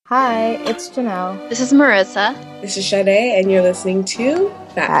Hi, it's Janelle. This is Marissa. This is Sade, and you're listening to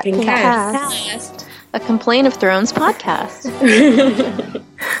That Pink Cast, a Complaint of Thrones podcast.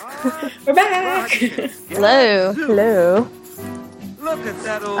 We're back. Hello. Hello.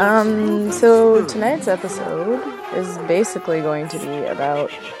 So tonight's episode is basically going to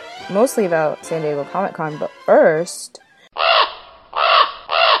be mostly about San Diego Comic-Con, but first,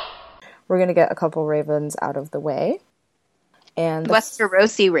 we're going to get a couple ravens out of the way. And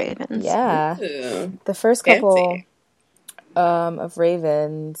Westerosi ravens. Yeah. Ooh, the first couple of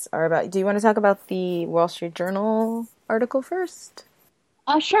ravens are about... Do you want to talk about the Wall Street Journal article first?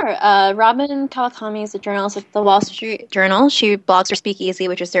 Sure. Robin Kawakami is a journalist at the Wall Street Journal. She blogs for Speakeasy,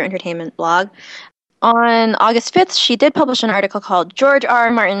 which is their entertainment blog. On August 5th, she did publish an article called George R.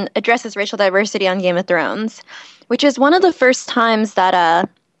 R. Martin Addresses Racial Diversity on Game of Thrones, which is one of the first times that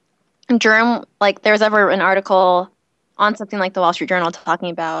there was ever an article on something like the Wall Street Journal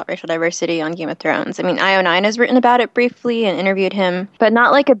talking about racial diversity on Game of Thrones. I mean, IO9 has written about it briefly and interviewed him, but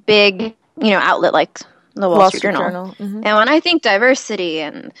not like a big, outlet like the Wall Street Journal. Mm-hmm. And when I think diversity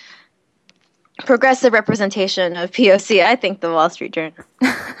and progressive representation of POC, I think the Wall Street Journal.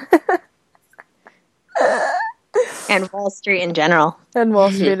 And Wall Street in general. And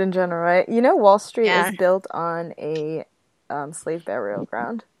Wall Street in general, right? Wall Street is built on a slave burial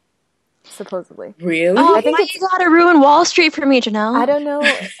ground. Supposedly. Really? Oh, I think you gotta ruin Wall Street for me, Janelle. I don't know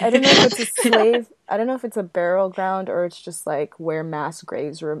if it's a slave. I don't know if it's a burial ground or it's just like where mass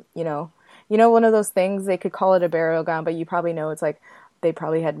graves were. One of those things. They could call it a burial ground, but you probably know it's like they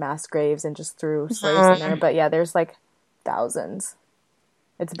probably had mass graves and just threw slaves in there. But yeah, there's like thousands.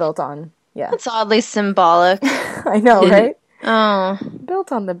 It's built on It's oddly symbolic. I know, right? Oh,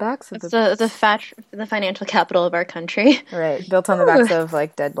 built on the backs of the financial capital of our country. Right, built on the backs of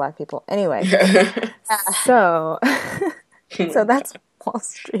like dead black people. Anyway, so that's Wall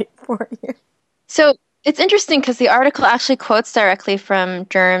Street for you. So it's interesting because the article actually quotes directly from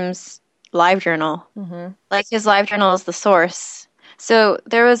Germ's live journal. Mm-hmm. Like his live journal is the source. So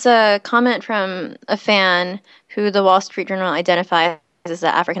there was a comment from a fan who the Wall Street Journal identifies as an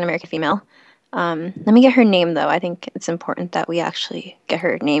African American female. Let me get her name, though. I think it's important that we actually get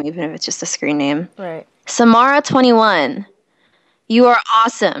her name, even if it's just a screen name. Right. Samara21. You are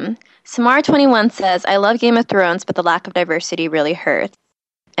awesome. Samara21 says, I love Game of Thrones, but the lack of diversity really hurts.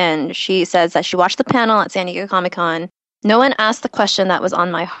 And she says that she watched the panel at San Diego Comic-Con. No one asked the question that was on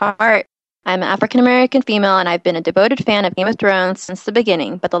my heart. I'm an African-American female, and I've been a devoted fan of Game of Thrones since the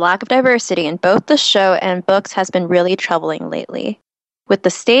beginning, but the lack of diversity in both the show and books has been really troubling lately. With the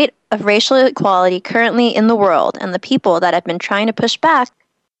state of racial equality currently in the world and the people that have been trying to push back,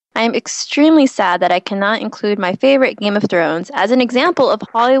 I am extremely sad that I cannot include my favorite Game of Thrones as an example of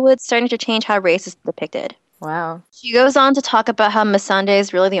Hollywood starting to change how race is depicted. Wow. She goes on to talk about how Missandei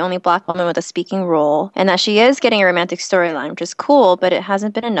is really the only black woman with a speaking role, and that she is getting a romantic storyline, which is cool, but it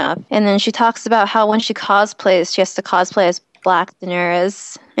hasn't been enough. And then she talks about how when she cosplays, she has to cosplay as Black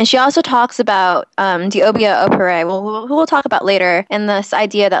Daenerys. And she also talks about the Obia Opere, who we'll talk about later, and this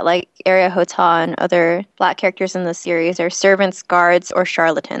idea that like Arya Hotah and other black characters in the series are servants, guards, or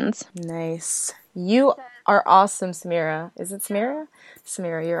charlatans. Nice. You are awesome, Samira. Is it Samira?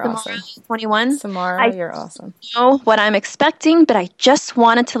 Samira, you're awesome. 21. Samara, you're awesome. I know what I'm expecting, but I just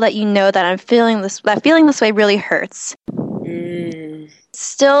wanted to let you know that feeling this way really hurts.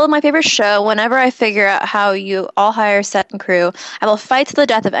 Still my favorite show. Whenever I figure out how you all hire set and crew, I will fight to the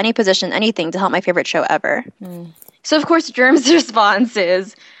death of any position, anything to help my favorite show ever. So of course Germ's response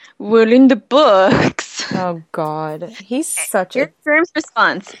is, well, in the books. Oh God, he's such a... Germ's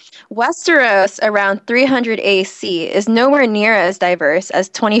response: Westeros around 300 AC is nowhere near as diverse as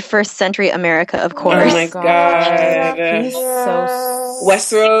 21st century America, of course. Oh my God. He's so...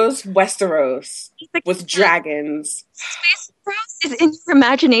 Westeros. With dragons. Space of Thrones is in your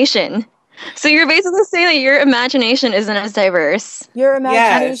imagination. So you're basically saying that your imagination isn't as diverse. Your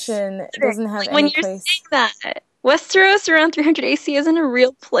imagination doesn't have any when place. When you're saying that, Westeros around 300 AC isn't a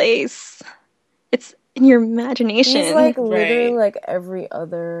real place. It's in your imagination. He's like literally like every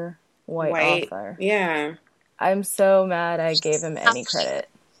other white author. Yeah. I'm so mad I gave him any credit.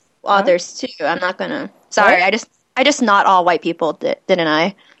 Authors too. I'm not gonna... Sorry, what? I just not all white people didn't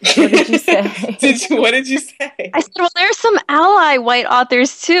I? What did you say? What did you say? I said, well, there's some ally white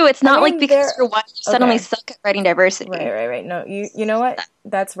authors too. It's not like because you're white, you suddenly suck at writing diversity. Right. No, you know what?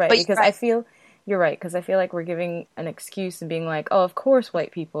 That's right. Because I feel... You're right, because I feel like we're giving an excuse and being like, oh, of course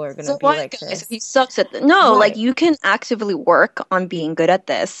white people are going to be like this. He sucks at No, like, you can actively work on being good at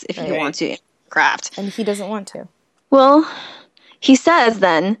this if you want to craft. And he doesn't want to. Well, He says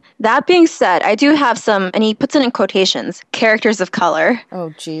then, that being said, I do have some, and he puts it in quotations, characters of color. Oh,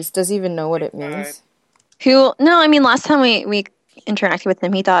 geez. Does he even know what it means? No, I mean, last time we interacted with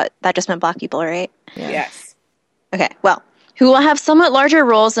him, he thought that just meant black people, right? Yeah. Yes. Okay, well, who will have somewhat larger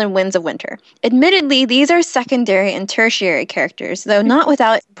roles in Winds of Winter. Admittedly, these are secondary and tertiary characters, though not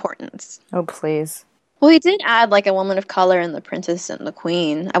without importance. Oh, please. Well, he did add like a woman of color in The Princess and the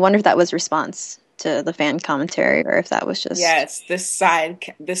Queen. I wonder if that was response to the fan commentary or if that was just... Yes, this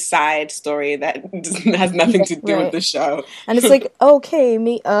side story that has nothing to do with the show. And it's like, okay,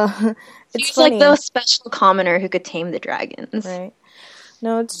 it's He's funny. like the special commoner who could tame the dragons. Right.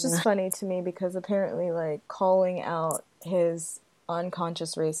 No, it's just funny to me because apparently, like, calling out his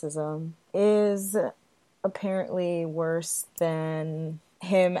unconscious racism is apparently worse than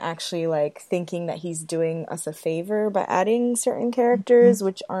him actually, like, thinking that he's doing us a favor by adding certain characters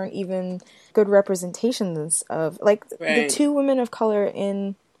which aren't even good representations of, like, the two women of color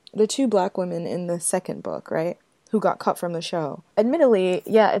the two black women in the second book, right? Who got cut from the show. Admittedly,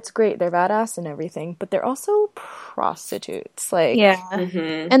 yeah, it's great. They're badass and everything, but they're also prostitutes. Like, yeah.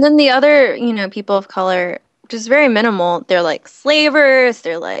 Mm-hmm. And then the other, people of color, which is very minimal, they're like slavers.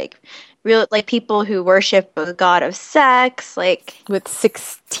 They're like real, like people who worship a god of sex, like with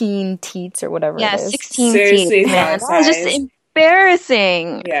 16 teats or whatever. Yeah, it is. 16 Seriously, teats. Man, that was just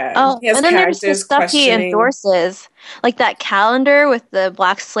embarrassing. Yeah. Oh, and then there's the stuff he endorses, like that calendar with the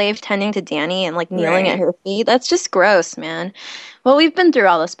black slave tending to Dany and like kneeling at her feet. That's just gross, man. Well, we've been through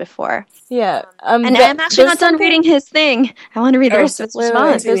all this before. Yeah. And I'm actually not done reading his thing. I want to read the rest of his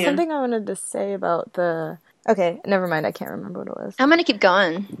response. There's something I wanted to say about the... Okay, never mind. I can't remember what it was. I'm going to keep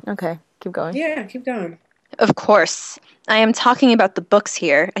going. Okay, keep going. Yeah, keep going. Of course. I am talking about the books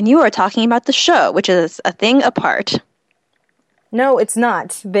here, and you are talking about the show, which is a thing apart. No, it's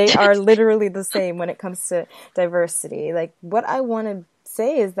not. They are literally the same when it comes to diversity. Like, what I want to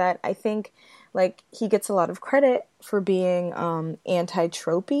say is that I think, like, he gets a lot of credit for being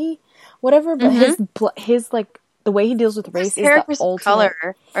anti-tropey, whatever, but his like, the way he deals with race is the ultimate.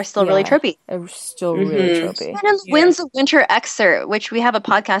 Color are still really tropey. Are still really tropey. And in the Winds of Winter excerpt, which we have a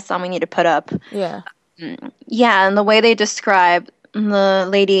podcast on we need to put up. Yeah. Yeah, and the way they describe the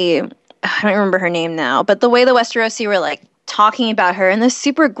lady, I don't remember her name now, but the way the Westerosi were, like, talking about her in this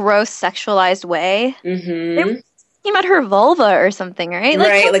super gross sexualized way. Mm-hmm. They were talking about her vulva or something, right?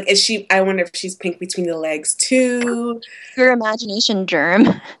 Right, like, is she, I wonder if she's pink between the legs too. Your imagination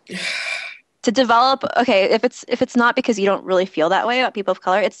germ. To develop, okay, if it's not because you don't really feel that way about people of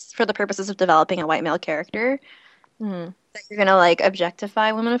color, it's for the purposes of developing a white male character. That you're gonna, like,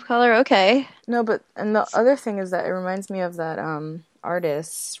 objectify women of color, okay. No, but, and the other thing is that it reminds me of that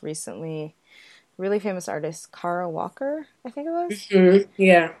artist recently, really famous artist, Kara Walker, I think it was. Mm-hmm.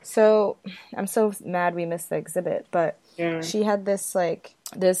 Yeah. So I'm so mad we missed the exhibit, but she had this, like,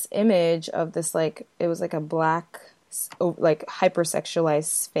 this image of this, like, it was like a black, like, hypersexualized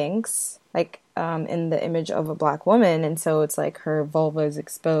sphinx, like, in the image of a black woman, and so it's like her vulva is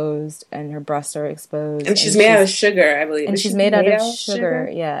exposed and her breasts are exposed, and she's made out of sugar, I believe. And she's made out of sugar,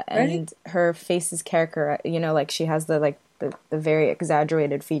 yeah, right? And her face is caricature, like, she has the very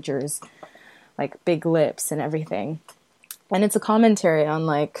exaggerated features, like big lips and everything. And it's a commentary on,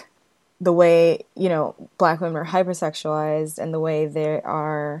 like, the way, black women are hypersexualized and the way they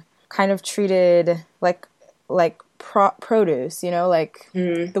are kind of treated like produce, like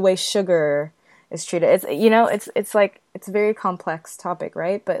the way sugar is treated. It's like, it's a very complex topic,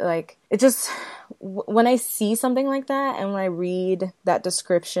 right? But, like, it just, when I see something like that and when I read that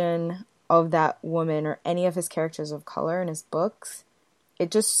description of that woman or any of his characters of color in his books,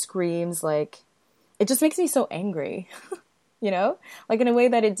 it just screams, like, it just makes me so angry, like, in a way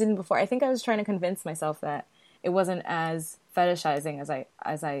that it didn't before. I think I was trying to convince myself that it wasn't as fetishizing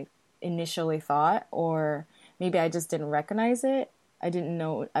as I initially thought, or maybe I just didn't recognize it. I didn't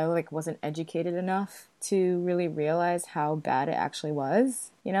know, I, like, wasn't educated enough to really realize how bad it actually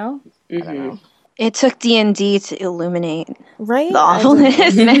was, I don't know. It took D&D to illuminate the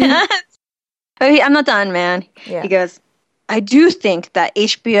awfulness, man. But I'm not done, man. Yeah. He goes, I do think that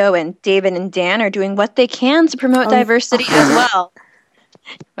HBO and David and Dan are doing what they can to promote diversity as well.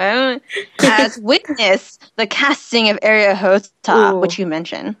 As witness the casting of Arya Hotah, which you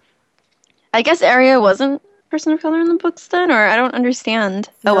mentioned. I guess Arya wasn't a person of color in the books then, or I don't understand.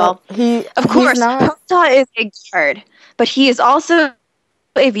 No, well, of course, Hotah is a guard, but he is also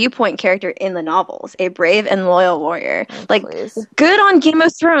a viewpoint character in the novels, a brave and loyal warrior. Good on Game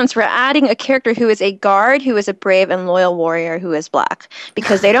of Thrones for adding a character who is a guard, who is a brave and loyal warrior, who is black,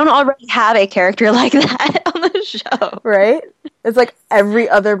 because they don't already have a character like that on the show. Right? It's like every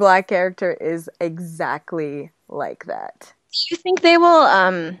other black character is exactly like that. you think they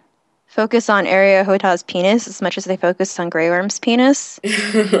will focus on Area Hota's penis as much as they focus on Grey Worm's penis?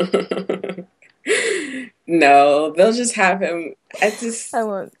 No, they'll just have him. I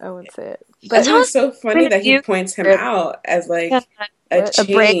won't say it. I But think it's so funny that he points him out as like a What? A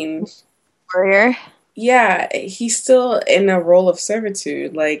break change. warrior. Yeah, he's still in a role of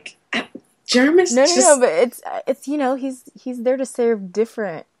servitude. Like Germ is no, just but it's he's there to serve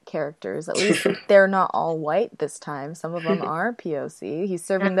different characters. At least they're not all white this time. Some of them are POC. He's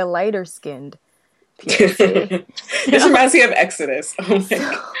serving the lighter skinned POC. This reminds me of Exodus. Oh my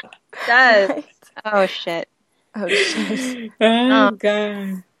god. Does. Right? Oh shit. Oh shit. Oh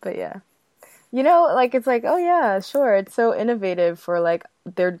god. But yeah. Like it's like, oh yeah, sure. It's so innovative for like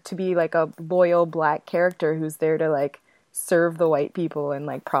there to be like a loyal black character who's there to like serve the white people and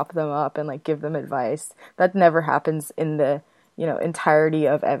like prop them up and like give them advice. That never happens in the, entirety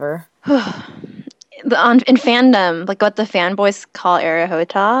of ever. In fandom, like what the fanboys call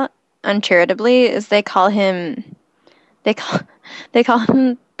Arahota, uncharitably, is they call him the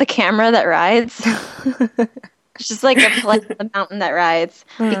camera that rides. It's just like the mountain that rides.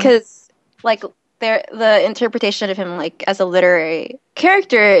 Because like the interpretation of him like as a literary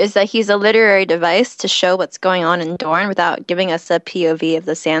character is that he's a literary device to show what's going on in Dorne without giving us a POV of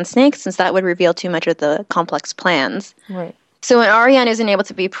the Sand Snakes, since that would reveal too much of the complex plans. Right. So when Arianne isn't able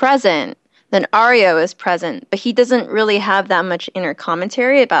to be present, then Ario is present, but he doesn't really have that much inner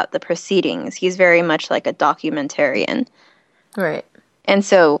commentary about the proceedings. He's very much like a documentarian. Right. And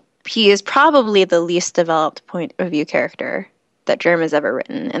so he is probably the least developed point of view character that Germ has ever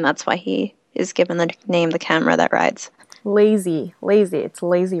written, and that's why he is given the name The Camera That Rides. Lazy. It's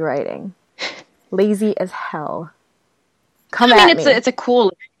lazy writing. Lazy as hell. It's a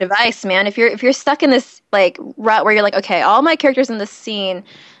cool device, man. If you're stuck in this like rut where you're like, okay, all my characters in this scene,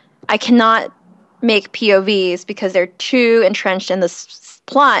 I cannot make POVs because they're too entrenched in this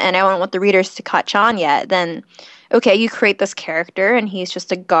plot, and I don't want the readers to catch on yet. Then, okay, you create this character, and he's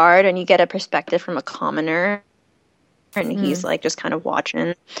just a guard, and you get a perspective from a commoner, and he's like just kind of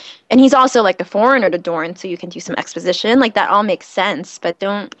watching. And he's also like a foreigner to Dorne, so you can do some exposition. Like that all makes sense, but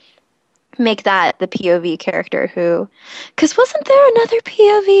don't make that the POV character who... Because wasn't there another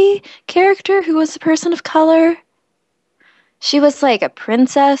POV character who was a person of color? She was like a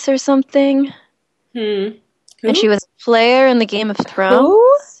princess or something. Who? And she was a player in the Game of Thrones.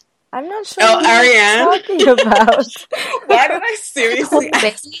 Who? I'm not sure Oh, what Arianne? you're talking about. Why did I seriously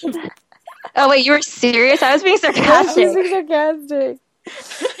ask? Oh, wait, you were serious? I was being She's sarcastic. being sarcastic.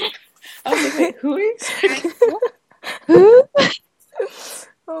 I was like, wait, who is? Who?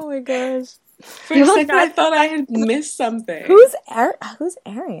 Oh my gosh. For a second, I thought I had missed something. Who's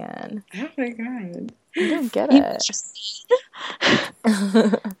Arianne? Oh my god. I don't get it.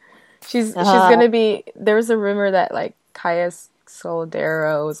 She's gonna be. There was a rumor that like Kaya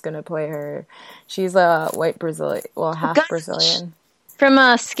Soldero was gonna play her. She's a white Brazilian, well, half Brazilian. From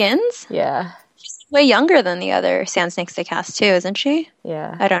Skins? Yeah, She's way younger than the other Sand Snakes they cast too, isn't she?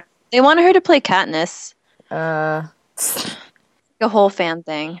 yeah. I don't know. They wanted her to play Katniss. Uh, A whole fan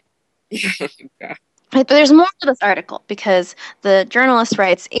thing. But there's more to this article because the journalist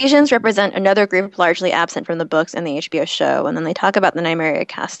writes, Asians represent another group largely absent from the books and the HBO show. And then they talk about the Nymeria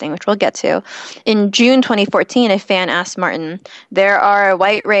casting, which we'll get to. In June 2014, a fan asked Martin, there are a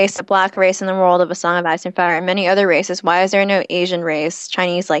white race, a black race in the world of A Song of Ice and Fire, and many other races. Why is there no Asian race,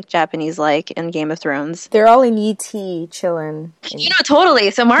 Chinese-like, Japanese-like, in Game of Thrones? they're all in ET chilling.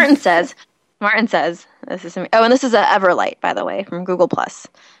 Totally. So Martin says, this is, and this is a Everlight, by the way, from Google+.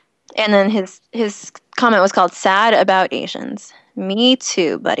 And then his comment was called Sad About Asians. Me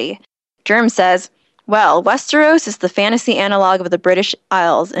too, buddy. Germ says, well, Westeros is the fantasy analog of the British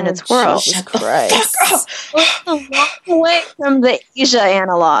Isles in its world. Jesus Christ. It's a long way from the Asia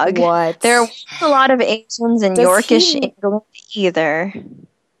analog. What? There weren't a lot of Asians in Yorkish England either.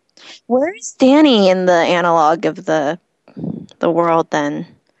 Where's Danny in the analog of the world then?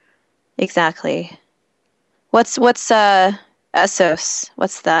 Exactly. What's Essos?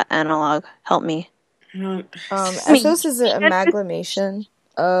 What's that analog? Help me. Essos is an amalgamation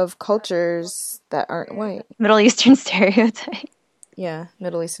of cultures that aren't white. Middle Eastern stereotype. Yeah,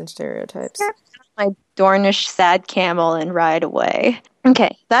 Middle Eastern stereotypes. My Dornish sad camel and ride away.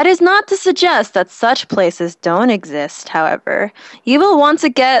 Okay, that is not to suggest that such places don't exist, however. You will want to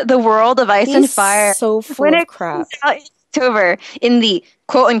get the world of Ice and Fire so full when of it crap. comes out in October in the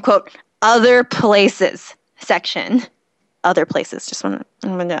quote-unquote other places section. Other places. Just want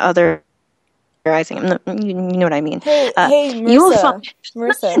to other rising. You know what I mean. Hey, Marissa. You will find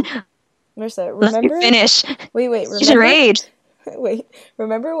Marissa, remember? finish. Wait, You should remember? rage. Wait,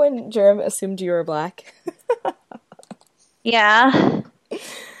 remember when Jerem assumed you were black? Yeah.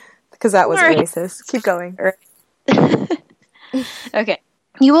 Because that was Sorry. racist. Keep going. Okay.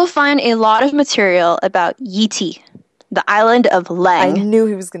 You will find a lot of material about Yiti, the island of I Leng, knew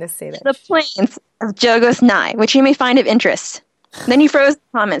he was going to say that. the plains of Jogos Nai, which you may find of interest. Then he froze the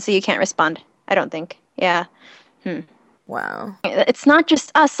comment, so you can't respond. I don't think. Yeah. Wow. It's not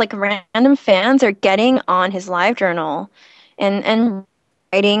just us. Like, random fans are getting on his live journal and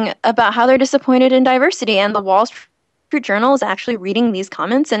writing about how they're disappointed in diversity, and the Wall Street Journal is actually reading these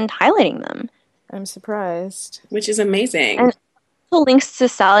comments and highlighting them. I'm surprised. Which is amazing. And the links to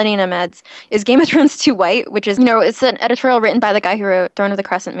Saladin Ahmed's Is Game of Thrones Too White, which is, it's an editorial written by the guy who wrote Throne of the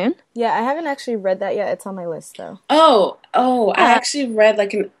Crescent Moon. Yeah, I haven't actually read that yet. It's on my list, though. I actually read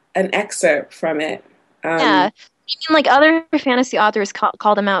like an excerpt from it. Yeah. Even like other fantasy authors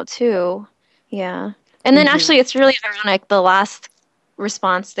called him out too. Yeah. And then actually it's really ironic. The last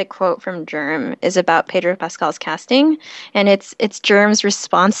response they quote from Germ is about Pedro Pascal's casting, and it's Germ's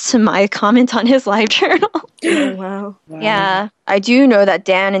response to my comment on his live journal. Oh, wow. Yeah. I do know that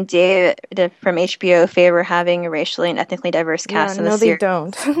Dan and Dave from HBO favor having a racially and ethnically diverse cast in the series.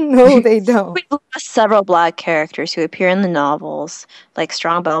 Don't. No, they don't. We lost several black characters who appear in the novels, like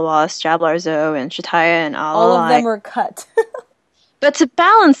Strong Belwas, Jablar Zoe, and Shataya and Alalai. All of them were cut. But to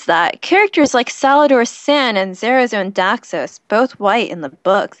balance that, characters like Salador San and Zerazone Daxos, both white in the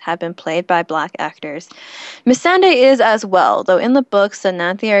books, have been played by black actors. Missandei is as well, though in the books, the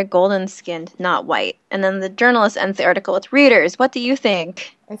Nanthi are golden-skinned, not white. And then the journalist ends the article with, "Readers, what do you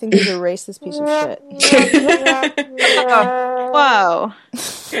think?" I think he's a racist piece of shit. Whoa.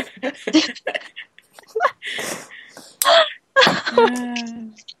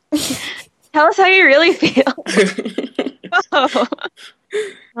 Tell us how you really feel. Whoa.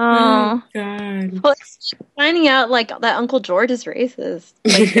 Oh God. Well, it's finding out like that Uncle George is racist.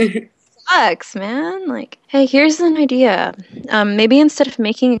 Like, sucks, man. Like, hey, here's an idea. Maybe instead of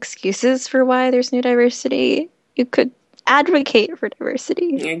making excuses for why there's no diversity, you could advocate for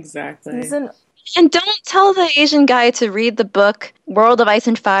diversity. Exactly. And don't tell the Asian guy to read the book World of Ice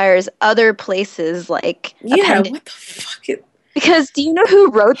and Fire's other places, like what the fuck? Because do you know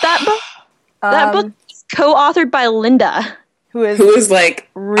who wrote that book? That book is co-authored by Linda, who is like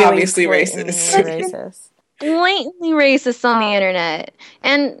really obviously racist. Blatantly racist on the internet,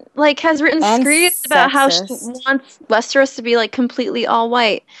 and like has written screeds about how she wants Westeros to be like completely all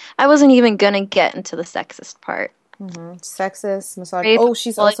white. I wasn't even gonna get into the sexist part. Mm-hmm. Sexist, misogynist. Oh,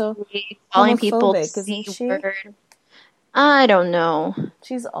 she's also calling people isn't she? word. I don't know.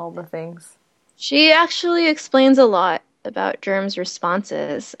 She's all the things. She actually explains a lot about Germ's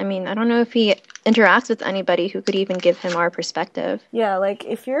responses. I mean, I don't know if he interacts with anybody who could even give him our perspective. Yeah, like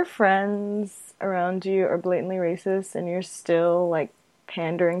if your friends around you are blatantly racist and you're still like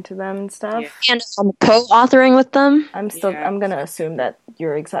pandering to them and stuff, and I'm co-authoring with them, I'm gonna assume that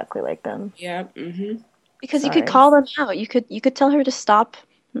you're exactly like them. Yeah. Mm-hmm. Because you could call them out. You could tell her to stop.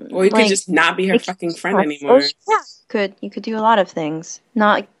 Or you could just not be her fucking friend anymore. Yeah, you could do a lot of things.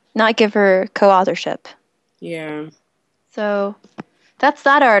 Not give her co-authorship. Yeah. So that's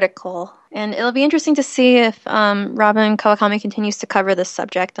that article. And it'll be interesting to see if Robin Kawakami continues to cover this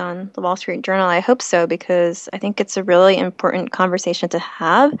subject on the Wall Street Journal. I hope so, because I think it's a really important conversation to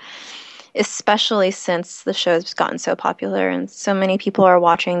have, especially since the show's gotten so popular and so many people are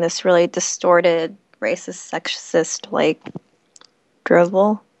watching this really distorted, racist, sexist, like,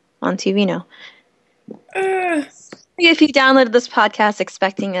 drivel on TV now. If you downloaded this podcast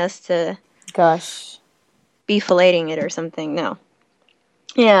expecting us to be filleting it or something, no.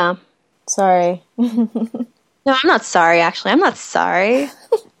 Yeah. Sorry. No, I'm not sorry, actually. I'm not sorry.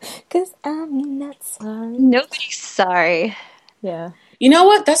 Because I'm not sorry. Nobody's sorry. Yeah. You know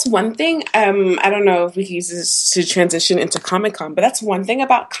what? That's one thing. I don't know if we can use this to transition into Comic-Con, but that's one thing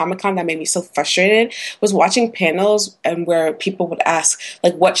about Comic-Con that made me so frustrated was watching panels and where people would ask,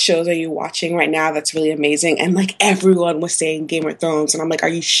 like, what shows are you watching right now that's really amazing? And, like, everyone was saying Game of Thrones. And I'm like, are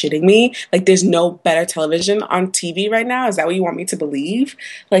you shitting me? Like, there's no better television on TV right now? Is that what you want me to believe?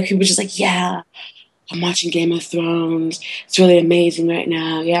 Like, people just like, yeah, I'm watching Game of Thrones. It's really amazing right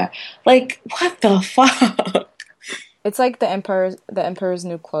now. Yeah. Like, what the fuck? It's like the Emperor's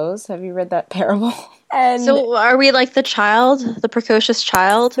New Clothes. Have you read that parable? And so are we like the precocious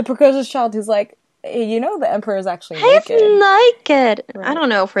child? The precocious child who's like, hey, you know the Emperor is actually naked. Right. I don't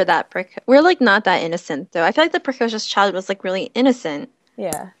know if we're that we're like not that innocent though. I feel like the precocious child was like really innocent.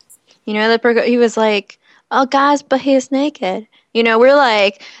 Yeah. You know, he was like, oh guys, but he's naked. You know, we're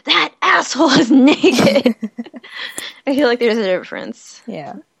like, that asshole is naked. I feel like there's a difference.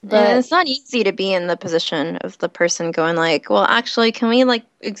 Yeah. But it's not easy to be in the position of the person going like, well, actually, can we like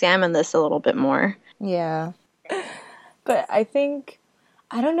examine this a little bit more? Yeah. But I think,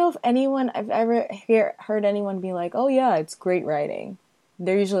 I don't know if I've ever heard anyone be like, oh yeah, it's great writing.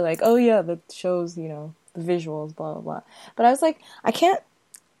 They're usually like, oh yeah, the show's, the visuals, blah, blah, blah. But I was like, I can't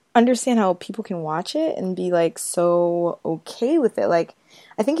understand how people can watch it and be like so okay with it. Like,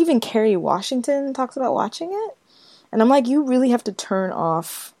 I think even Kerry Washington talks about watching it. And I'm like, you really have to turn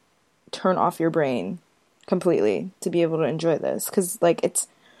off your brain completely to be able to enjoy this. Because, like, it's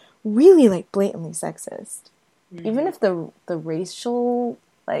really, like, blatantly sexist. Mm-hmm. Even if the racial,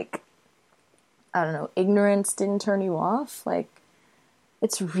 like, I don't know, ignorance didn't turn you off, like,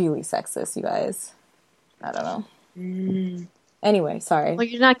 it's really sexist, you guys. I don't know. Mm. Anyway, sorry. Well,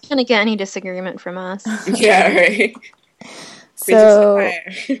 you're not going to get any disagreement from us. Yeah, right. So,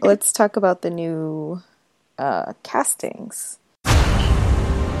 let's talk about the new castings.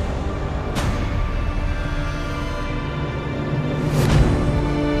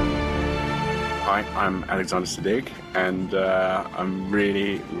 Hi, I'm Alexander Siddig, and I'm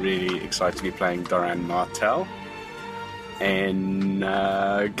really, really excited to be playing Doran Martell in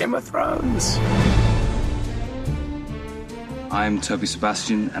Game of Thrones. I'm Toby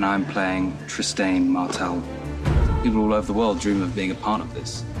Sebastian, and I'm playing Trystane Martell. People all over the world dream of being a part of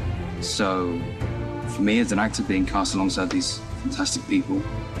this. So, for me as an actor, being cast alongside these fantastic people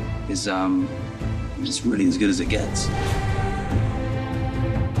is just really as good as it gets.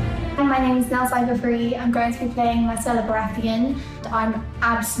 My name is Nels Iverfree. I'm going to be playing Marcella Baratheon. I'm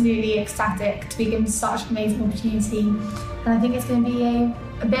absolutely ecstatic to be given such an amazing opportunity. And I think it's going to be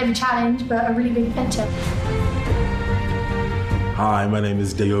a bit of a challenge, but a really big adventure. Hi, my name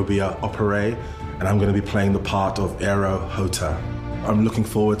is Deobia Opere, and I'm going to be playing the part of Aero Hota. I'm looking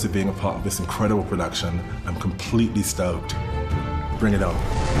forward to being a part of this incredible production. I'm completely stoked. Bring it on.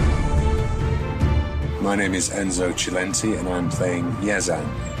 My name is Enzo Cilenti, and I'm playing Yazan.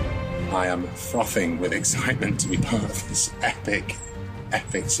 I am frothing with excitement to be part of this epic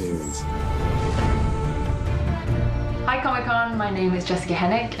series. Hi Comic-Con, my name is Jessica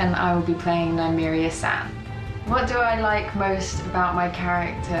Hennick and I will be playing Nymeria San. What do I like most about my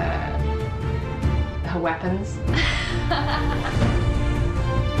character? Her weapons.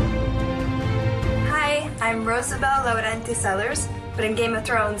 Hi, I'm Rosabelle Laurenti Sellers, but in Game of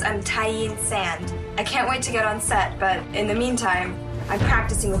Thrones I'm Tyene Sand. I can't wait to get on set, but in the meantime, I'm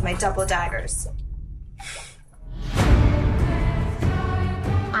practicing with my double daggers.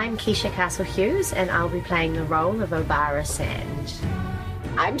 I'm Keisha Castle Hughes, and I'll be playing the role of Obara Sand.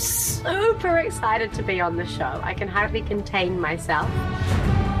 I'm super excited to be on the show. I can hardly contain myself.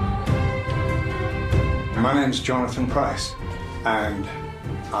 My name's Jonathan Price, and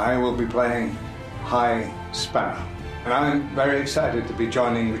I will be playing High Sparrow. And I'm very excited to be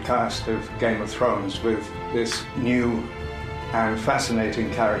joining the cast of Game of Thrones with this new and fascinating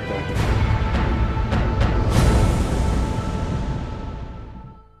character.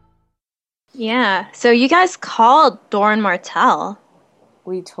 Yeah, so you guys called Doran Martell.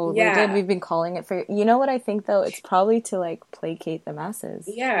 We totally did. We've been calling it for... You know what I think, though? It's probably to, like, placate the masses.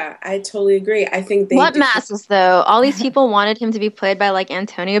 Yeah, I totally agree. I think they... What masses, though? All these people wanted him to be played by, like,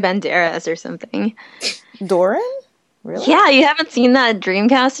 Antonio Banderas or something. Doran? Really? Yeah, you haven't seen that dream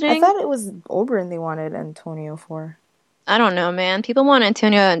casting? I thought it was Oberyn they wanted Antonio for. I don't know, man. People want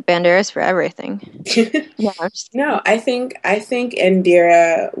Antonio Banderas for everything. No, I think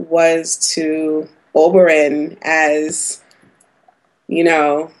Indira was to Oberyn as,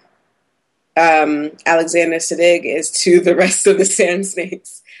 Alexander Siddig is to the rest of the Sand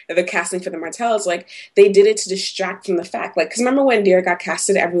Snakes. The casting for the Martells, like, they did it to distract from the fact, like, because remember when Indira got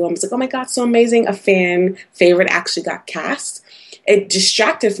casted, everyone was like, oh my god, so amazing, a fan favorite actually got cast. It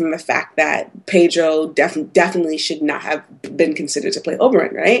distracted from the fact that Pedro definitely should not have been considered to play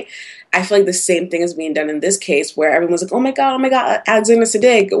Oberyn, right? I feel like the same thing is being done in this case, where everyone's like, oh my god, Alexander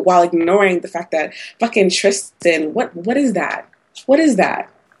Siddig, while ignoring the fact that fucking Trystane, what is that? What is that?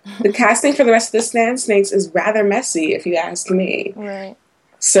 The casting for the rest of the Sand Snakes is rather messy, if you ask me. Right.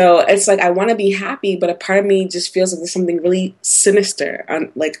 So it's like, I want to be happy, but a part of me just feels like there's something really sinister,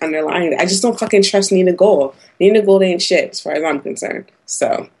 underlying it. I just don't fucking trust Nina Gold. Nina Gold ain't shit, as far as I'm concerned.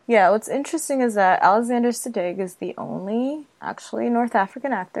 So yeah, what's interesting is that Alexander Siddig is the only actually North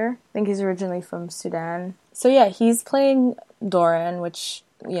African actor. I think he's originally from Sudan. So yeah, he's playing Doran, which,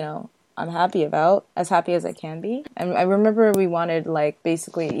 I'm happy about, as happy as I can be. And I remember we wanted, like,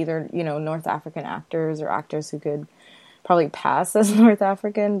 basically either, North African actors or actors who could probably pass as North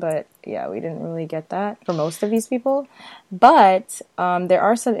African, but yeah, we didn't really get that for most of these people. But there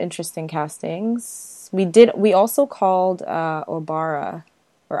are some interesting castings. We also called Obara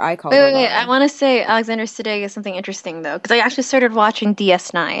or I called Wait. Obara. I want to say Alexander Siddig is something interesting, though, because I actually started watching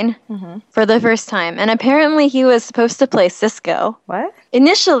DS9 for the first time, and apparently he was supposed to play Cisco. What?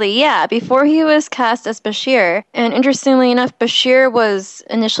 Initially, yeah, before he was cast as Bashir. And interestingly enough, Bashir was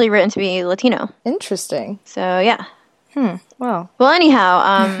initially written to be Latino. Interesting. So, yeah. Well,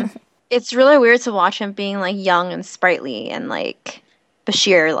 anyhow, it's really weird to watch him being, like, young and sprightly and, like,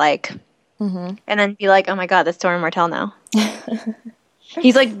 Bashir-like. And then be like, oh my god, that's Torrin Martell now.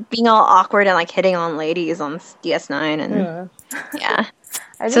 He's like being all awkward and like hitting on ladies on DS9 and yeah.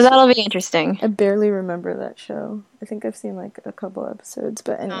 So that'll be interesting. I barely remember that show. I think I've seen like a couple episodes,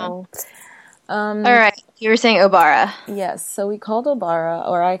 but anyway. All right, you were saying Obara. Yes, so we called Obara,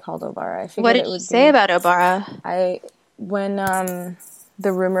 or I called Obara. I figured what did you say about Obara? When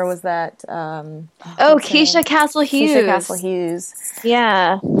the rumor was that Keisha Castle Hughes. Keisha Castle Hughes,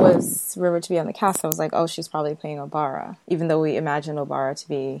 yeah, was rumored to be on the cast. I was like, oh, she's probably playing Obara, even though we imagined Obara to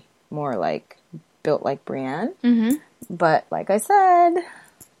be more like built like Brienne. But like I said,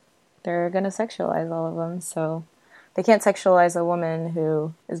 they're gonna sexualize all of them, so they can't sexualize a woman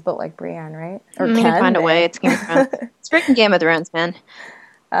who is built like Brienne, right? Or they can find a way. It's Game of Thrones. It's freaking Game of Thrones, man.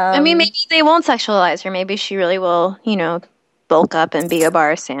 I mean, maybe they won't sexualize her. Maybe she really will, bulk up and be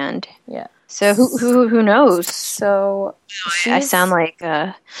Obara Sand. Yeah. So who knows? So I sound like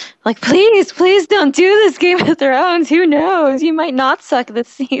please don't do this, Game of Thrones. Who knows? You might not suck this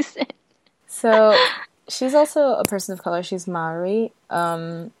season. So she's also a person of color. She's Maori,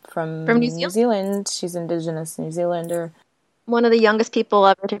 from New Zealand. She's indigenous New Zealander. One of the youngest people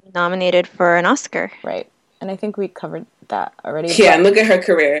ever to be nominated for an Oscar. Right. And I think we covered that already. Yeah, and look at her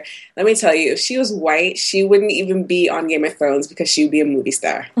career. Let me tell you, if she was white, she wouldn't even be on Game of Thrones because she would be a movie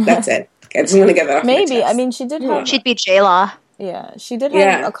star. That's it. I just want to get that off my chest. I mean, she did have... She'd be J-Law. Yeah, she did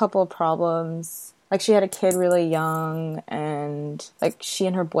have a couple of problems. Like, she had a kid really young, and, like, she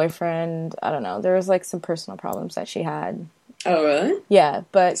and her boyfriend, I don't know, there was, like, some personal problems that she had. Oh, really? Yeah,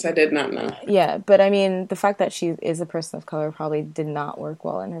 but... So I did not know. Yeah, but, I mean, the fact that she is a person of color probably did not work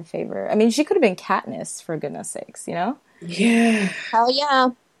well in her favor. I mean, she could have been Katniss, for goodness sakes, you know? Yeah. Hell yeah.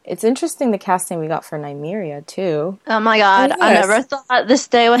 It's interesting the casting we got for Nymeria, too. Oh, my God. Yes. I never thought this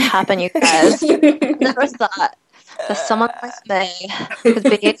day would happen, you guys. Never thought that someone like me could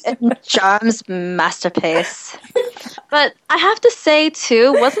be in Charm's masterpiece. But I have to say,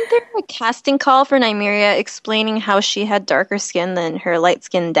 too, wasn't there a casting call for Nymeria explaining how she had darker skin than her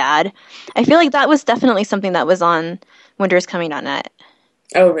light-skinned dad? I feel like that was definitely something that was on winteriscoming.net.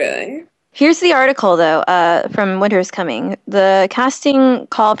 Oh, really? Here's the article, though, from Winter is Coming. The casting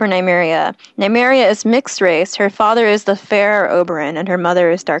call for Nymeria. Nymeria is mixed race. Her father is the fair Oberyn, and her mother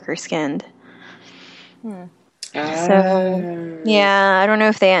is darker skinned. So, yeah, I don't know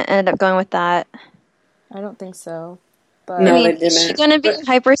if they ended up going with that. I don't think so. But no, I mean, they didn't. Is she going to be a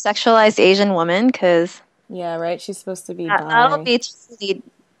hypersexualized Asian woman? Because yeah, right. She's supposed to be. That'll be totally,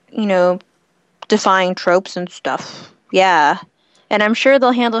 defying tropes and stuff. Yeah, and I'm sure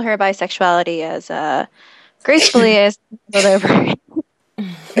they'll handle her bisexuality as gracefully as over.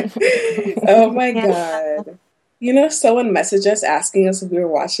 Oh my god. Someone messaged us asking us if we were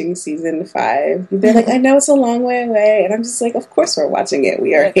watching season 5. They're like, I know it's a long way away. And I'm just like, of course we're watching it.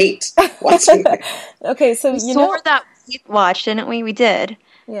 We are hate watching it. Okay, so you know that we watched, didn't we? We did.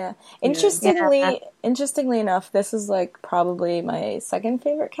 Yeah. Interestingly enough, this is like probably my second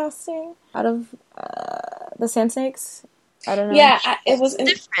favorite casting out of the Sand Snakes. I don't know. Yeah, it was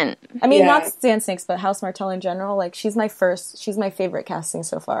different. I mean, not Sand Snakes, but House Martell in general. Like, she's my favorite casting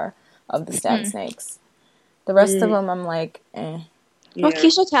so far of the Sand Snakes. The rest of them, I'm like, eh. Yeah. Well,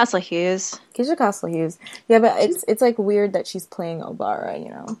 Keisha Castle Hughes. Yeah, but it's like weird that she's playing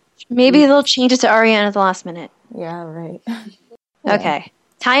Obara, Maybe they'll change it to Ariana at the last minute. Yeah, right. Okay.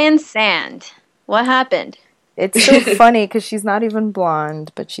 Tywin Sand. What happened? It's so funny because she's not even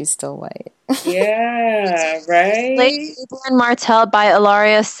blonde, but she's still white. Yeah, right? Lady Oberyn Martell by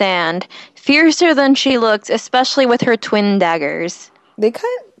Ilaria Sand. Fiercer than she looked, especially with her twin daggers.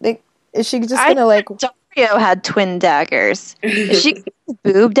 Is she just gonna like... Dario had twin daggers. Is she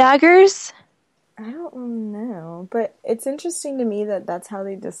boob daggers? I don't know, but it's interesting to me that that's how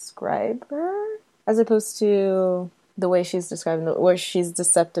they describe her, as opposed to the way she's describing where she's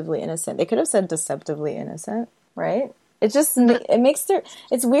deceptively innocent. They could have said deceptively innocent, right? It just it makes her.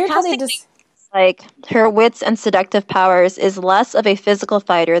 It's weird how they just like her wits and seductive powers is less of a physical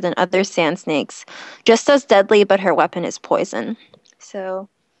fighter than other sand snakes, just as deadly, but her weapon is poison. So.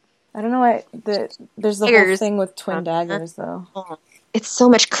 I don't know why there's the whole thing with twin daggers, though. It's so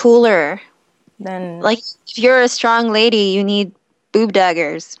much cooler. Then, like, if you're a strong lady, you need boob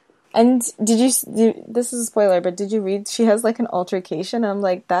daggers. And this is a spoiler, but did you read she has like an altercation? I'm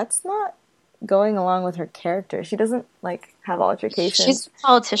like, that's not going along with her character. She doesn't like have altercations. She's a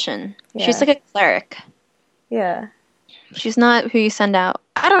politician. Yeah. She's like a cleric. Yeah. She's not who you send out.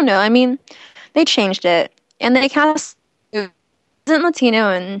 I don't know. I mean, they changed it. And they cast who isn't Latino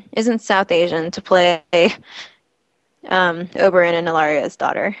and isn't South Asian to play Oberyn and Ilaria's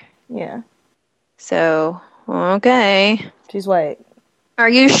daughter. Yeah. So, okay. She's white. Are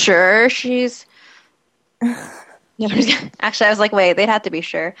you sure she's... No, actually, I was like, wait, they'd have to be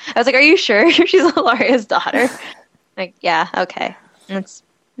sure. I was like, are you sure she's Ilaria's daughter? Like, yeah, okay.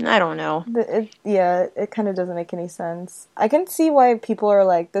 I don't know. It kind of doesn't make any sense. I can see why people are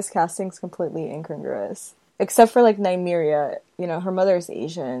like, this casting's completely incongruous. Except for like Nymeria, you know, her mother is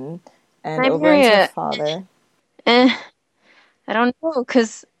Asian, and Oberyn's her father. I don't know,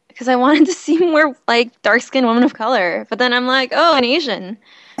 because I wanted to see more like dark-skinned woman of color, but then I'm like, oh, an Asian.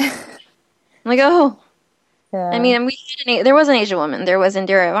 I'm like, oh. Yeah. I mean, there was an Asian woman. There was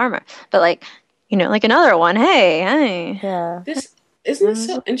Indira Varma, but like, you know, like another one. Hey. Yeah. Isn't this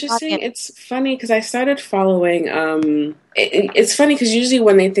so interesting? It's funny because I started following. It's funny because usually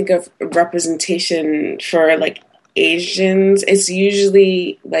when they think of representation for like Asians, it's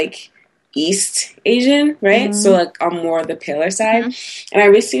usually like East Asian, right? Mm-hmm. So like on more the paler side. Mm-hmm. And I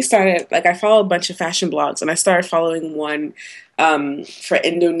recently started like I follow a bunch of fashion blogs, and I started following one for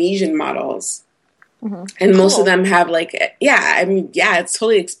Indonesian models. Mm-hmm. And most of them have like, it's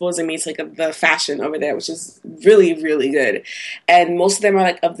totally exposing me to like the fashion over there, which is really, really good. And most of them are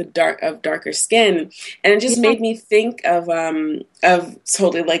like of darker skin, and it just made me think of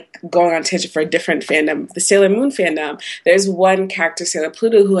totally like going on tangent for a different fandom, the Sailor Moon fandom. There's one character, Sailor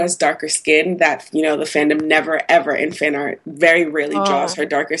Pluto, who has darker skin that the fandom never ever in fan art very rarely draws her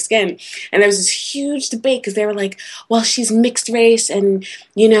darker skin. And there was this huge debate because they were like, well, she's mixed race, and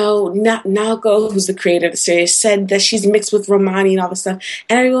Naoko, who's the creator of the series, said that she's mixed with Romani and all this stuff,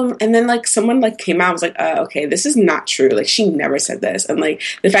 and then like someone like came out and was like, okay, this is not true, like she never said this. And like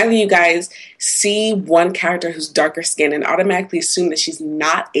the fact that you guys see one character who's darker skinned and automatically assume that she's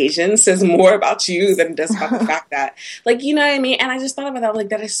not Asian says more about you than it does about the fact that, like, you know what I mean. And I just thought about that, like,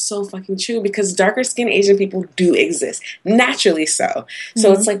 that is so fucking true, because darker skinned Asian people do exist, naturally so.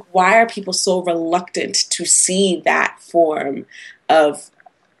 So it's like, why are people so reluctant to see that form of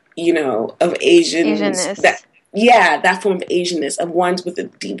of Asianness, that form of Asianness, of ones with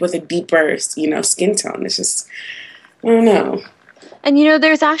a deeper, skin tone. It's just, I don't know. And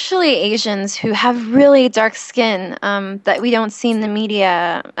there's actually Asians who have really dark skin that we don't see in the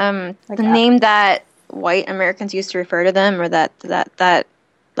media. The name that white Americans used to refer to them, or that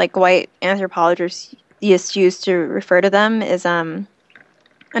like white anthropologists used to refer to them, is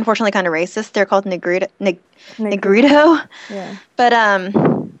unfortunately kind of racist. They're called Negrito. Yeah. But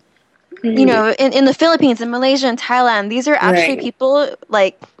in the Philippines and Malaysia and Thailand, these are actually people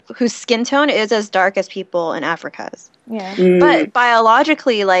like whose skin tone is as dark as people in Africa's. Yeah. But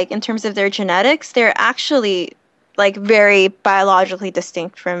biologically, like in terms of their genetics, they're actually like very biologically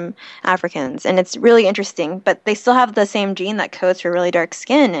distinct from Africans, and it's really interesting. But they still have the same gene that codes for really dark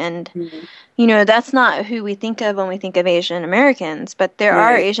skin, and that's not who we think of when we think of Asian Americans. But there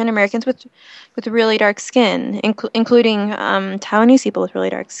are Asian Americans with really dark skin, including Taiwanese people with really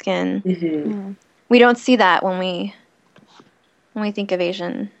dark skin. Mm-hmm. We don't see that when we think of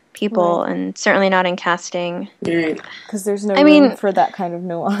Asian people, and certainly not in casting. Because there's no room for that kind of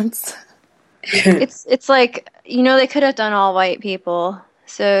nuance. It's like, they could have done all white people.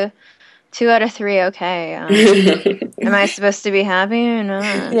 So 2 out of 3, okay. Am I supposed to be happy or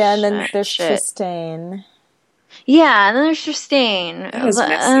not? Yeah, and then there's Trystane. Yeah, and then there's Trystane. That was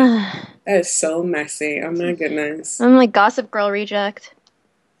messy. That is so messy. Oh my goodness. I'm like Gossip Girl reject.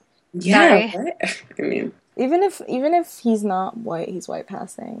 Yeah, what? I mean, even if he's not white, he's white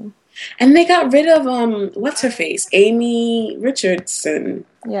passing. And they got rid of what's her face, Amy Richardson.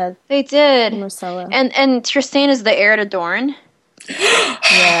 Yeah, they did. Marcella. And Trystane is the heir to Dorne.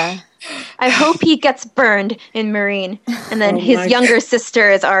 Yeah. I hope he gets burned in Meereen, and then his younger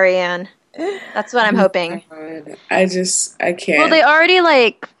sister is Arianne. That's what I'm hoping. God. I can't. Well, they already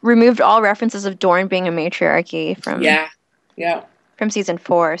removed all references of Dorne being a matriarchy from from season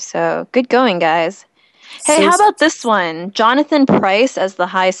 4. So good going, guys. Hey, how about this one? Jonathan Pryce as the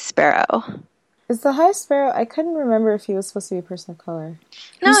High Sparrow. Is the High Sparrow? I couldn't remember if he was supposed to be a person of color.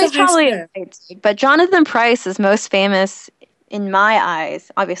 No, he's probably white. But Jonathan Pryce is most famous in my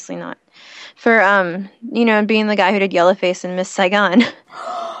eyes, obviously not, for being the guy who did Yellowface in Miss Saigon.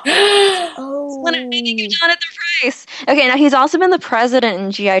 Oh, when I'm thinking of Jonathan Pryce. Okay, now he's also been the president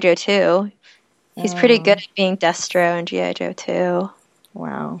in G.I. Joe 2. He's pretty good at being Destro in G.I. Joe 2.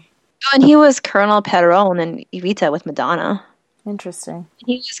 Wow. Oh, and he was Colonel Perron in Evita with Madonna. Interesting.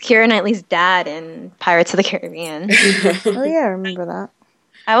 He was Keira Knightley's dad in Pirates of the Caribbean. Oh yeah, I remember that.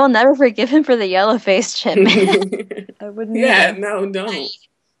 I will never forgive him for the yellow-faced shit, man. I wouldn't. Yeah, either. no, don't.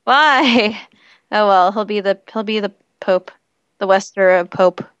 Why? Oh well, he'll be the Pope, the Westeros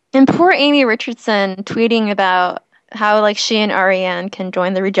Pope. And poor Amy Richardson tweeting about how like she and Ariane can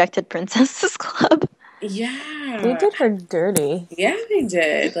join the Rejected Princesses Club. Yeah. They did her dirty. Yeah, they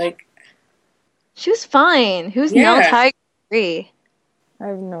did. Like, she was fine. Who's Yeah. Nell Tiger? I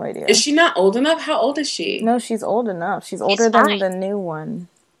have no idea. is she not old enough? How old is she? No, she's old enough. She's older than fine. the new one.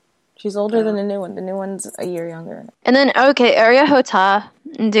 She's older than the new one. The new one's a year younger. And then, okay, Arya Hota,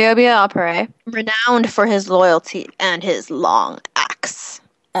 Diobia Opere, renowned for his loyalty and his long axe.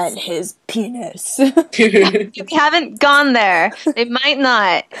 And his penis. We haven't gone there. They might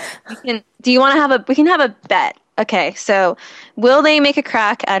not. Do you want to have we can have a bet. Okay, so will they make a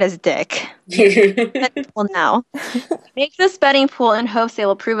crack at his dick? Well, now. Make this betting pool in hopes they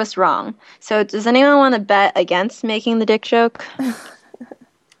will prove us wrong. So does anyone want to bet against making the dick joke?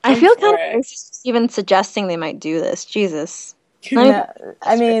 I feel kind of racist even suggesting they might do this. Jesus. No,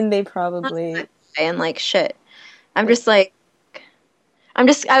 I mean, they probably... And like, shit. It was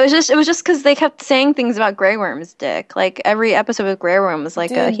just because they kept saying things about Grey Worm's dick. Like, every episode with Grey Worm was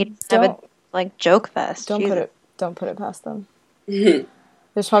like he'd have a, like, joke fest. Don't put it past them.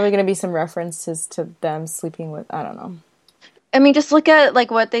 There's probably going to be some references to them sleeping with, I don't know. I mean, just look at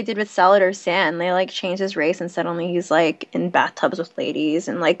like what they did with Salladhor Saan. They like changed his race and suddenly he's like in bathtubs with ladies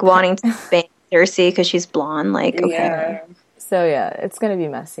and like wanting to bang Cersei because she's blonde. Like, okay. Yeah. So yeah, it's going to be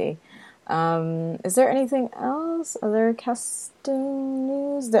messy. Is there anything else? Other casting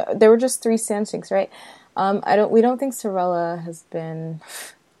news? There were just 3 Sandsinks, right? We don't think Sorella has been...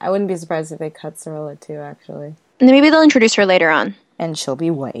 I wouldn't be surprised if they cut Sorella too, actually. Maybe they'll introduce her later on. And she'll be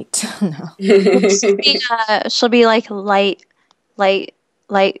white. No. She'll be like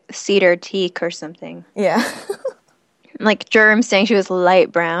light cedar teak or something. Yeah. Like Germ saying she was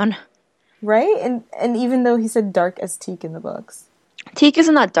light brown. Right? And even though he said dark as teak in the books. Teak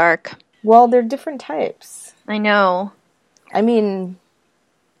isn't that dark. Well, they're different types. I know. I mean...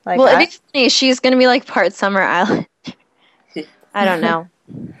 like, well, it'd be funny. She's going to be like part Summer Island. I don't know.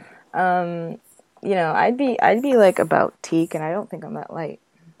 You know, I'd be like about teak, and I don't think I'm that light.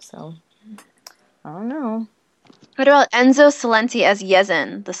 So, I don't know. What about Enzo Salenti as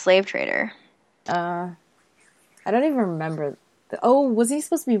Yezen, the slave trader? I don't even remember. Was he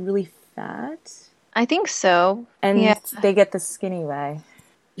supposed to be really fat? I think so. And they get the skinny guy.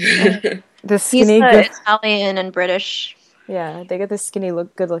 The skinny, he's Italian and British. Yeah, they get the skinny,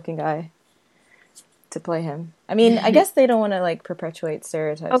 good-looking guy to play him. I mean, I guess they don't want to like perpetuate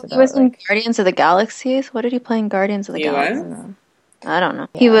stereotypes. He was in Guardians of the Galaxy. What did he play in Guardians of the Galaxy? I don't know.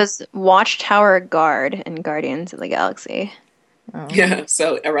 Yeah. He was Watchtower guard in Guardians of the Galaxy. Oh. Yeah,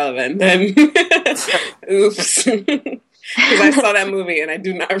 so irrelevant then. Oops. Because I saw that movie and I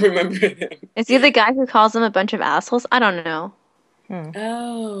do not remember him. Is he the guy who calls them a bunch of assholes? I don't know.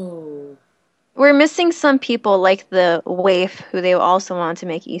 Oh. We're missing some people like the waif, who they also want to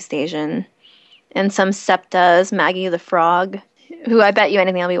make East Asian. And some septas, Maggie the Frog, who I bet you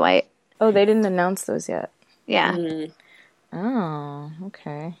anything will be white. Oh, they didn't announce those yet. Yeah. Oh,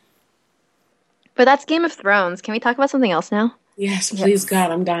 okay. But that's Game of Thrones. Can we talk about something else now? Yes, please,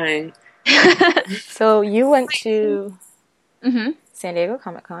 God, I'm dying. So you went to San Diego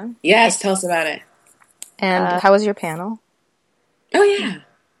Comic-Con. Yes, tell us about it. And how was your panel? Oh, yeah.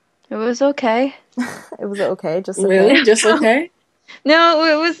 It was okay. It was okay? Just okay? Really? Just okay? No,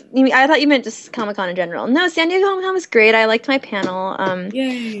 it was... I thought you meant just Comic-Con in general. No, San Diego Comic-Con was great. I liked my panel.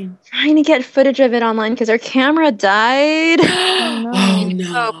 Yay. Trying to get footage of it online because our camera died. Oh,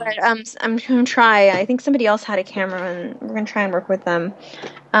 no. But I'm going to try. I think somebody else had a camera, and we're going to try and work with them.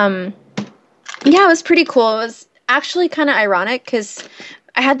 Yeah, it was pretty cool. It was actually kind of ironic because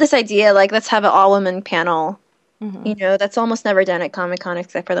I had this idea, like, let's have an all-women panel. You know, that's almost never done at Comic-Con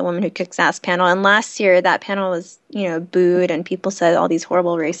except for the Woman Who Kicks Ass panel. And last year, that panel was, booed and people said all these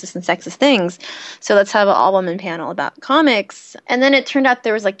horrible racist and sexist things. So let's have an all-woman panel about comics. And then it turned out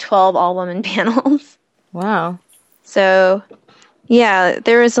there was like 12 all-woman panels. Wow. So, yeah,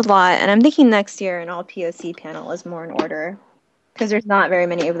 there is a lot. And I'm thinking next year an all-POC panel is more in order. Because there's not very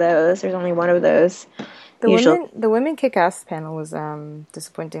many of those. There's only one of those. The Women Kick Ass panel was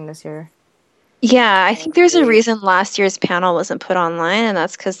disappointing this year. Yeah, I think there's a reason last year's panel wasn't put online, and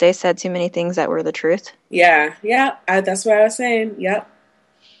that's because they said too many things that were the truth. Yeah, that's what I was saying. Yep.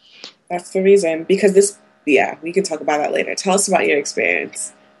 That's the reason. Because we can talk about that later. Tell us about your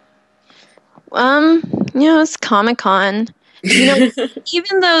experience. It's Comic-Con. You know,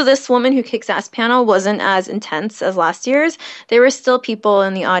 even though this Woman Who Kicks Ass panel wasn't as intense as last year's, there were still people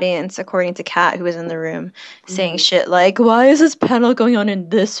in the audience, according to Kat, who was in the room, saying shit like, why is this panel going on in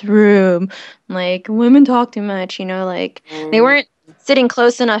this room? Like, women talk too much, you know, like, they weren't sitting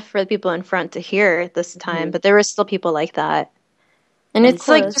close enough for the people in front to hear this time, but there were still people like that. And it's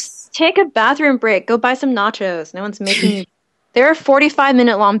like, just take a bathroom break, go buy some nachos. No one's making you. There are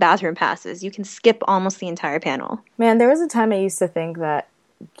 45-minute long bathroom passes. You can skip almost the entire panel. Man, there was a time I used to think that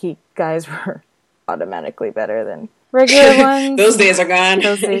geek guys were automatically better than regular ones. Those days are gone.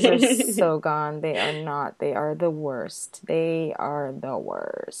 Those days are so gone. They are not. They are the worst. They are the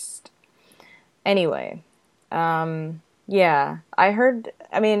worst. Anyway, yeah, I heard.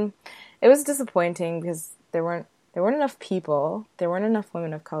 I mean, it was disappointing because there weren't enough people. There weren't enough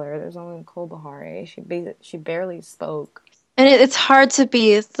women of color. There's only Nicole Beharie. She barely spoke. And it's hard to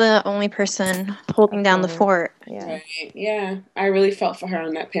be the only person holding down the fort. Yeah. Right. Yeah. I really felt for her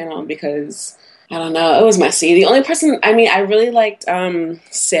on that panel because, I don't know, it was messy. The only person, I mean, I really liked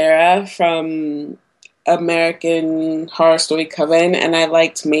Sarah from American Horror Story Coven, and I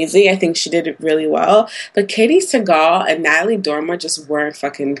liked Maisie. I think she did it really well. But Katie Sagal and Natalie Dormer just weren't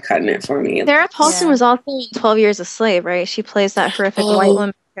fucking cutting it for me. Sarah Paulson was also in 12 Years a Slave, right? She plays that horrific white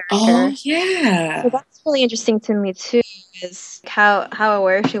woman character. Oh, yeah. So that's really interesting to me, too, is how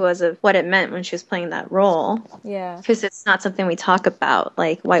aware she was of what it meant when she was playing that role. Yeah. Because it's not something we talk about,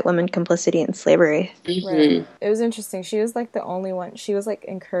 like white women complicity in slavery. Right. It was interesting. She was like the only one. She was like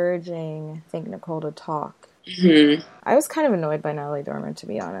encouraging, I think, Nicole to talk. I was kind of annoyed by Natalie Dormer, to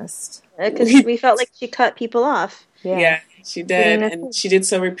be honest. Because we felt like she cut people off. Yeah, she did, and she did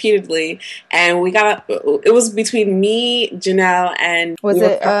so repeatedly. And it was between me, Janelle, and... Was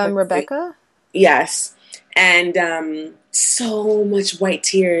it Rebecca? Yes. And so much white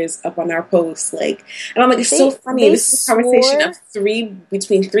tears up on our post. Like, and I'm like, it's so funny. This is a conversation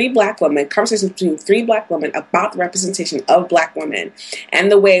between three black women about the representation of black women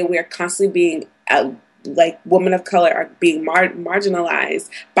and the way we're constantly being... like women of color are being marginalized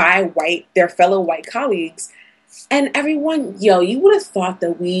by their fellow white colleagues, and everyone, you would have thought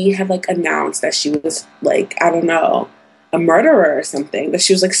that we had like announced that she was like, I don't know, a murderer or something, that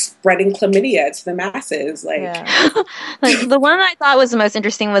she was like spreading chlamydia to the masses. Like, like the one I thought was the most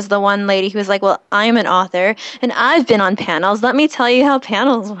interesting was the one lady who was like, well, I'm an author and I've been on panels. Let me tell you how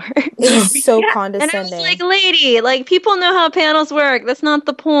panels work. It was so condescending. And I was like, lady, like people know how panels work. That's not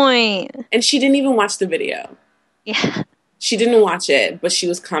the point. And she didn't even watch the video. Yeah. She didn't watch it, but she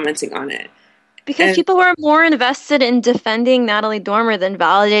was commenting on it. Because people were more invested in defending Natalie Dormer than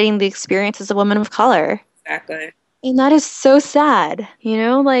validating the experience as a woman of color. Exactly. And that is so sad,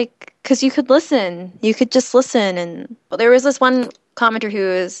 like, because you could listen. You could just listen. And there was this one commenter who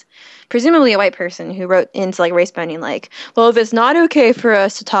is presumably a white person who wrote into, like, race bending, like, well, if it's not okay for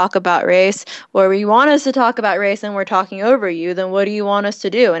us to talk about race, or you want us to talk about race and we're talking over you, then what do you want us to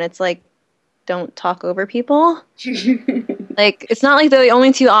do? And it's like, don't talk over people. Like, it's not like the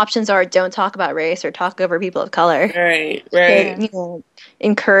only two options are don't talk about race or talk over people of color. Right. So,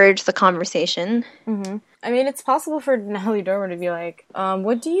 encourage the conversation. Mm-hmm. I mean, it's possible for Natalie Dormer to be like,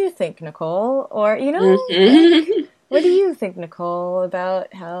 what do you think, Nicole? Or, what do you think, Nicole,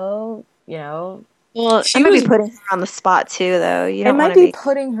 about how, Well, I might be putting her on the spot, too, though. It might be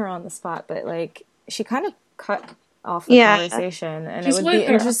putting her on the spot, but, like, she kind of cut off the conversation. And it would be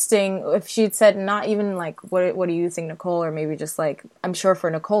interesting if she'd said not even, like, what do you think, Nicole? Or maybe just, like, I'm sure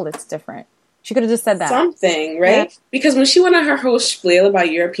for Nicole it's different. She could have just said that. Something, right? Yeah. Because when she went on her whole spiel about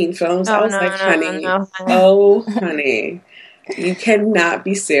European films, I was honey, you cannot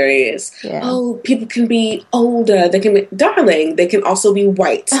be serious. Yeah. Oh, people can be older. They can be, darling, they can also be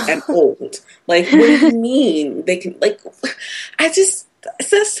white and old. Like, what do you mean? They can, like, it's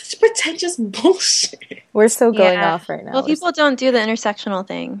such pretentious bullshit. We're still going off right now. Well, people don't do the intersectional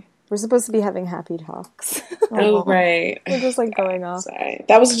thing. We're supposed to be having happy talks. Oh, right. We're just, like, going off. Sorry.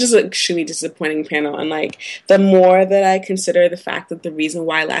 That was just an extremely disappointing panel. And, like, the more that I consider the fact that the reason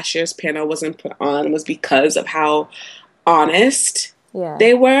why last year's panel wasn't put on was because of how honest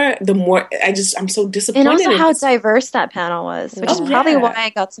they were, the more I'm so disappointed. And also how diverse that panel was, which is probably why I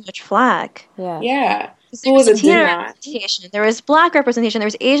got so much flack. Yeah. There was Latina representation. There was Black representation. There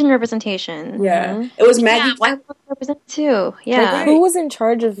was Asian representation. Yeah, it was Maggie. White represented too. Yeah, like, who was in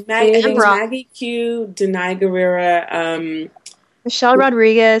charge of Maggie Q, Denai Guerrera, Michelle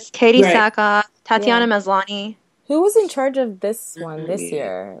Rodriguez, Katie Sackhoff, Tatiana Maslany. Who was in charge of this one this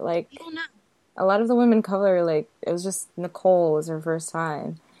year? Like, I don't know. A lot of the women of color, like, it was just Nicole was her first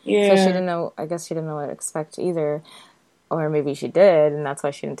time. Yeah, so she didn't know. I guess she didn't know what to expect either. or maybe she did, and that's why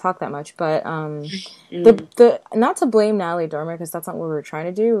she didn't talk that much. But the not to blame Natalie Dormer, because that's not what we were trying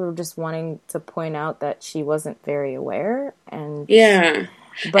to do. We were just wanting to point out that she wasn't very aware, and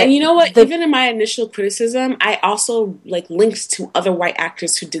But and you know what? Even in my initial criticism, I also linked to other white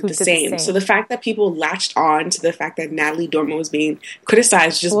actors who did the same. So the fact that people latched on to the fact that Natalie Dormer was being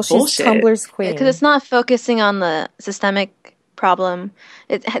criticized is just bullshit. Tumblr's queen. Because it's not focusing on the systemic problem.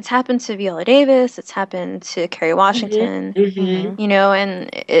 It's happened to Viola Davis. It's happened to Kerry Washington. You know, and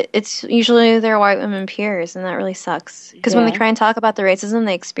it's usually their white women peers, and that really sucks. Because when they try and talk about the racism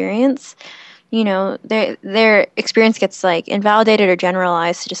they experience, you know, their experience gets invalidated or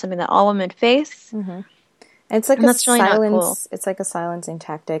generalized to just something that all women face. It's like that's really not cool. It's like a silencing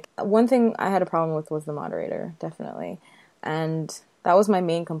tactic. One thing I had a problem with was the moderator, definitely, and that was my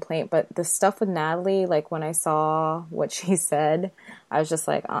main complaint. But the stuff with Natalie, when I saw what she said, I was just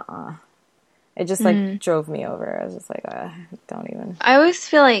like, It just drove me over. I was just like, don't even. I always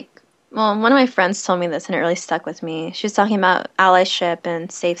feel like. Well, one of my friends told me this, and it really stuck with me. She was talking about allyship and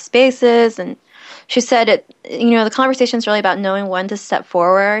safe spaces, and she said the conversation is really about knowing when to step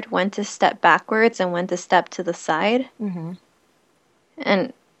forward, when to step backwards, and when to step to the side.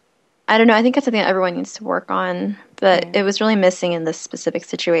 And I don't know, I think that's something that everyone needs to work on, but it was really missing in this specific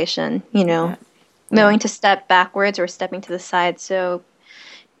situation, knowing to step backwards or stepping to the side so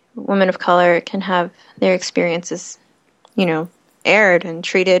women of color can have their experiences, aired and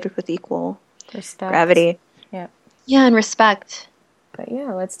treated with equal gravity. Yeah, and respect. But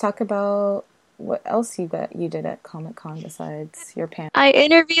let's talk about what else you did at Comic-Con besides your panel. I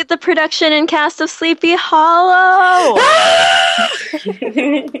interviewed the production and cast of Sleepy Hollow!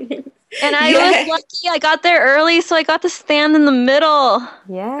 And I was lucky. I got there early, so I got to stand in the middle.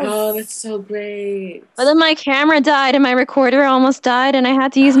 Yes. Oh, that's so great. But then my camera died and my recorder almost died, and I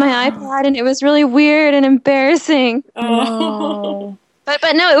had to use my iPad, and it was really weird and embarrassing. Oh.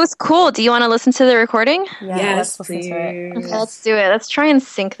 But no, it was cool. Do you want to listen to the recording? Yes, let's listen to it. Okay, let's do it. Let's try and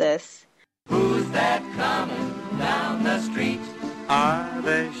sync this. Who's that coming down the street? Are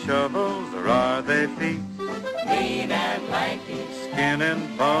they shovels or are they feet? Lean and lanky, skin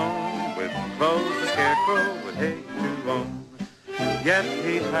and bone, with clothes a scarecrow would hate to own. Yet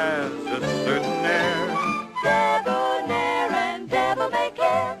he has a certain air, debonair and devil may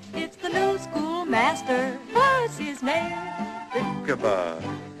care. It's the new schoolmaster, what's his name? Ichabod,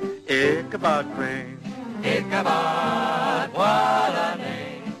 Ichabod Crane. Ichabod, what a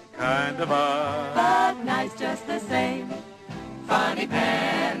name. Kind of odd, but nice just the same. Funny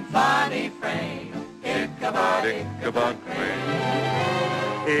pen, funny frame. Ichabod, Ichabod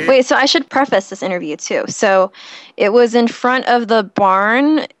Crane. Wait, so I should preface this interview too. So it was in front of the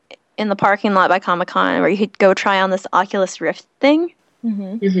barn in the parking lot by Comic-Con where you could go try on this Oculus Rift thing.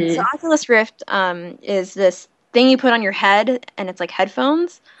 So Oculus Rift is this thing you put on your head, and it's like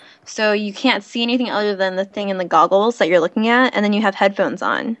headphones. So you can't see anything other than the thing in the goggles that you're looking at, and then you have headphones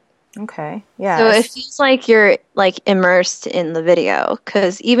on. Okay. Yeah. So it feels like you're immersed in the video,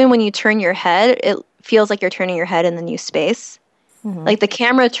 because even when you turn your head, it feels like you're turning your head in the new space. The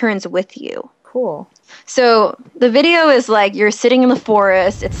camera turns with you. Cool. So the video is you're sitting in the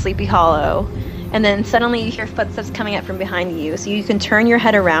forest, it's Sleepy Hollow, and then suddenly you hear footsteps coming up from behind you. So you can turn your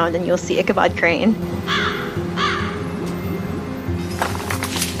head around and you'll see Ichabod Crane.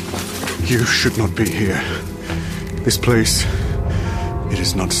 You should not be here. This place, it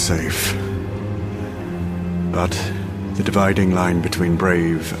is not safe. But the dividing line between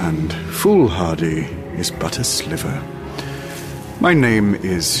brave and foolhardy is but a sliver. My name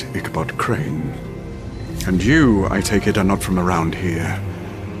is Ichabod Crane. And you, I take it, are not from around here,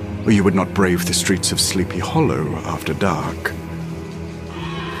 or you would not brave the streets of Sleepy Hollow after dark.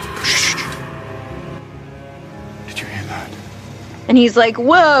 Shh. Did you hear that? And he's like,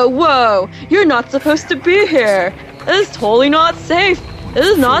 whoa, you're not supposed to be here. This is totally not safe. This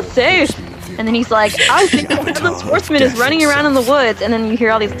is not safe. And then he's like, I think the Headless Horseman is running around in the woods. And then you hear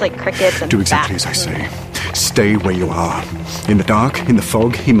all these crickets and do exactly as I say. Stay where you are. In the dark, in the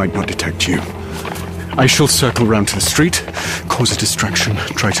fog, he might not detect you. I shall circle round to the street, cause a distraction,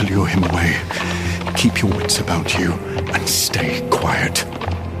 try to lure him away. Keep your wits about you, and stay quiet.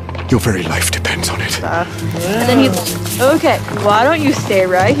 Your very life depends on it. And then he's like, okay, why don't you stay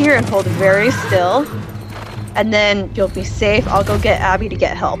right here and hold very still? And then you'll be safe. I'll go get Abby to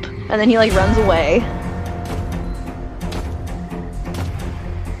get help. And then he runs away.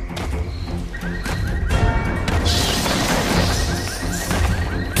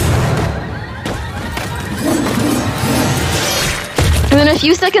 And then a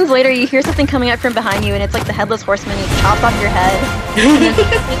few seconds later, you hear something coming up from behind you, and it's like the Headless Horseman. He chops off your head. And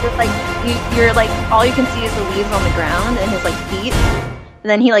then you're like, all you can see is the leaves on the ground and his like feet. And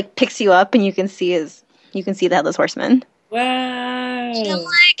then he like picks you up, and you can see the Headless Horseman. Wow. And I'm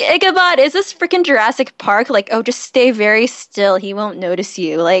like, Ichabod, is this freaking Jurassic Park? Like, oh, just stay very still. He won't notice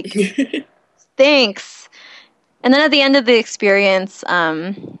you. Like, thanks. And then at the end of the experience,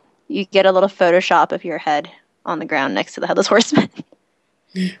 you get a little Photoshop of your head on the ground next to the Headless Horseman.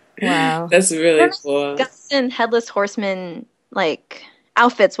 Wow. That's really cool. Gus and Headless Horseman, like,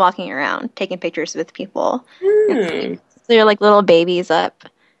 outfits walking around, taking pictures with people. They're like little babies up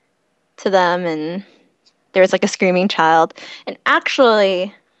to them, and there's like a screaming child. And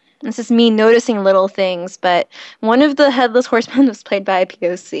actually, this is me noticing little things, but one of the Headless Horsemen was played by a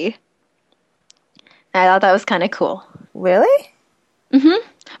POC. I thought that was kind of cool. Really? Mm-hmm.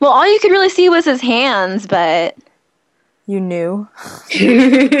 Well, all you could really see was his hands, but... You knew.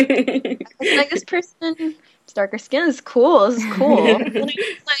 Like, this person, darker skin is cool. This is cool.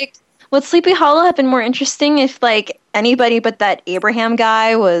 Like, would Sleepy Hollow have been more interesting if, like, anybody but that Abraham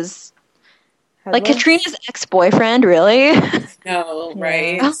guy was... Like, Katrina's ex-boyfriend, really? No,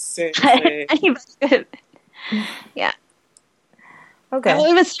 right? Seriously. Anybody could... Yeah. Okay. It would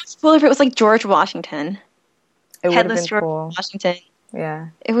have been so cool if it was like George Washington. It would have been George cool. Washington. Yeah.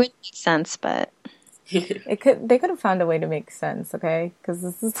 It would make sense, but they could have found a way to make sense, okay? Because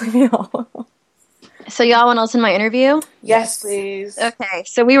this is Sleepy Hollow. So y'all want to listen to my interview? Yes, please. Okay.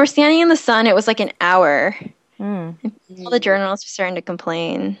 So we were standing in the sun. It was like an hour. All the journalists were starting to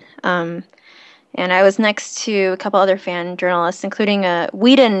complain. And I was next to a couple other fan journalists, including a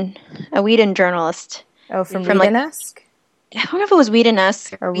Whedon journalist. Oh, from like, Whedon-esque? I don't know if it was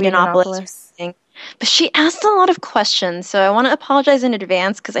Whedon-esque or Whedonopolis. But she asked a lot of questions, so I want to apologize in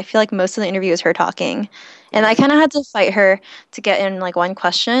advance because I feel like most of the interview is her talking. And I kind of had to fight her to get in like one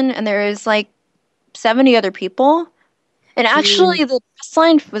question, and there was like 70 other people. And actually, the press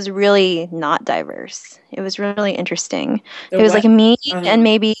line was really not diverse. It was really interesting. It was like me and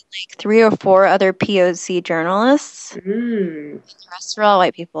maybe like 3 or 4 other POC journalists. The rest were all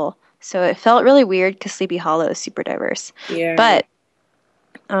white people. So it felt really weird because Sleepy Hollow is super diverse. Yeah. But,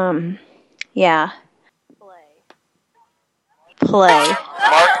 yeah. Play.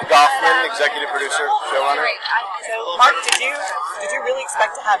 Mark Goffman, executive producer, showrunner. So, Mark, did you really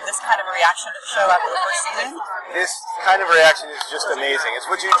expect to have this kind of a reaction to the show after the first season? This kind of reaction is just amazing. It's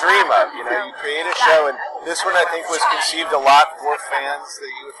what you dream of. You know, you create a show, and this one I think was conceived a lot for fans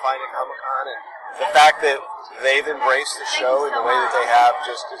that you would find at Comic-Con, and the fact that they've embraced the show in the way that they have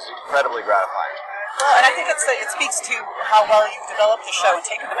just is incredibly gratifying. And I think it speaks to how well you've developed the show and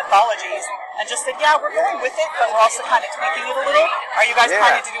taken the mythologies and just said, yeah, we're going with it, but we're also kind of tweaking it a little. Are you guys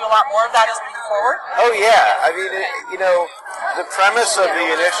planning to do a lot more of that as we move forward? Oh, yeah. I mean, the premise of the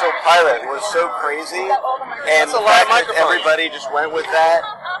initial pilot was so crazy, and the fact that everybody just went with that,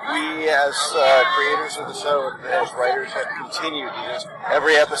 we as creators of the show, as writers, have continued to just,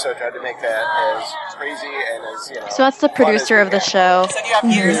 every episode tried to make that as crazy and as, So that's the producer of the show. So do you have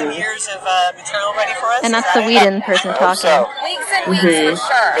years and years of material ready for us? And that's the Whedon person talking. Weeks and weeks,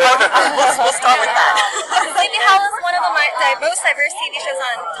 for sure. We'll start with that. Sleepy Hollow is one of the most diverse TV shows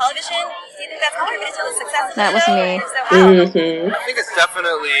on television. Do you think that's contributed to the success of the show? That was me. I think it's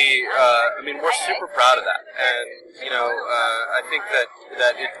definitely, we're super proud of that. And, I think that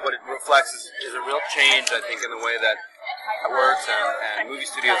what it reflects is a real change, I think, in the way that it works, and movie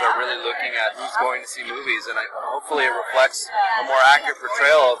studios are really looking at who's going to see movies, and hopefully it reflects a more accurate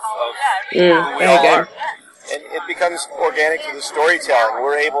portrayal of who we all are. And it becomes organic to the storytelling.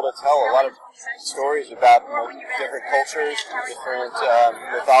 We're able to tell a lot of stories about different cultures, different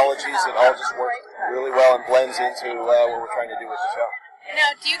mythologies that all just work really well and blends into what we're trying to do with the show.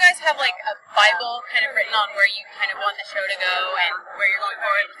 Now, do you guys have like a Bible kind of written on where you kind of want the show to go and where you're going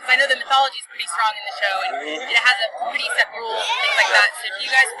forward? Because I know the mythology is pretty strong in the show and it has a pretty set rules and things like that. So do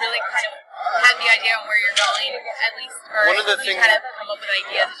you guys really kind of have the idea on where you're going at least, or do you kind of come up with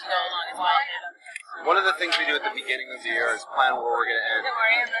ideas as you go along as well? One of the things we do at the beginning of the year is plan where we're going to end.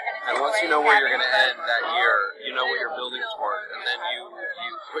 And once you know where you're going to end that year, you know what you're building toward. And then you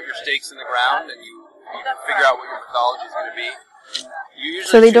put your stakes in the ground and you figure out what your mythology is going to be.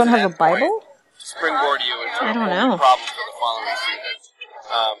 So they don't have a Bible? Springboard you into I don't know. problems for the following season.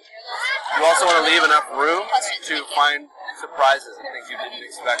 You also want to leave enough room to find surprises and things you didn't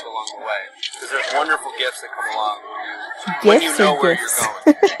expect along the way. Because there's wonderful gifts that come along when you know where you're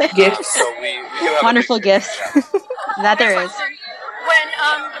going. Gifts. So we do have Wonderful gifts. That there is. When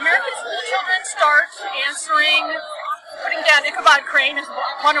American school children start answering putting down Ichabod Crane as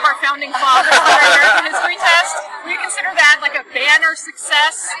one of our founding fathers on our American history test. We consider that like a banner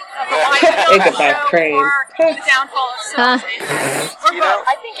success of the Ichabod Crane. or the downfall of civilization.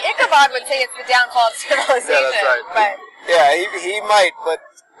 I think Ichabod would say it's the downfall of civilization. Yeah, that's right. But Yeah, he might, but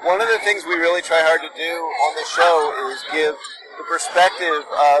one of the things we really try hard to do on the show is give the perspective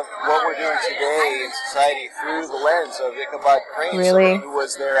of what we're doing today in society through the lens of Ichabod Crane, Really? who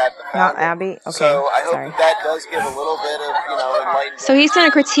was there at the Not founding. Abby? Okay, So I hope sorry. that does give a little bit of, enlightenment. So he's going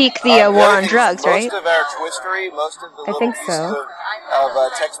to critique the war on drugs, right? Most of our twistery, most of the I little think pieces so.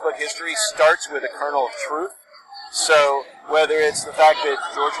 of textbook history starts with a kernel of truth. So whether it's the fact that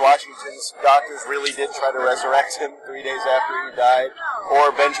George Washington's doctors really did try to resurrect him 3 days after he died,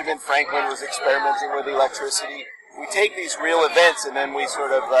 or Benjamin Franklin was experimenting with electricity, we take these real events and then we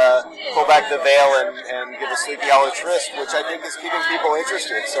sort of pull back the veil and give a Sleepy Hollow twist, which I think is keeping people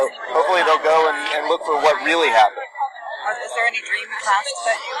interested. So hopefully they'll go and look for what really happened. Is there any dream cast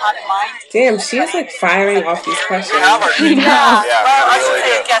that you have in mind? Damn, she's like firing off these questions. Well, I should really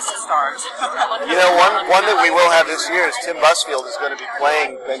say do. guest stars. One that we will have this year is Tim Busfield is going to be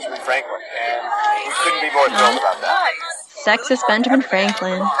playing Benjamin Franklin, and we couldn't be more thrilled about that. Sexist Benjamin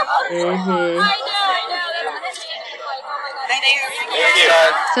Franklin. Mm-hmm. Thank you.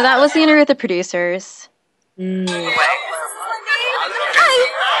 So that was the interview with the producers.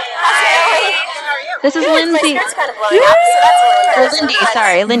 This is Lindsay. My skirt's kind of blowing up, so that's a little Or Lindy,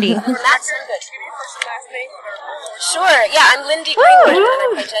 sorry, Lindy. That's good. Sure, yeah, I'm Lindy Greenwood, and I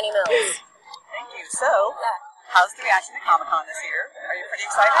play Jenny Mills. Thank you. So, how's the reaction to Comic-Con this year? Are you pretty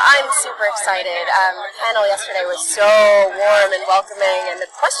excited? I'm super excited. The panel yesterday was so warm and welcoming, and the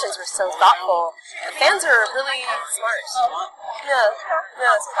questions were so thoughtful. The fans are really smart. Yeah.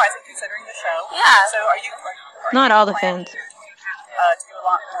 Not surprising considering the show. Yeah. So, are you Not all the fans. to do a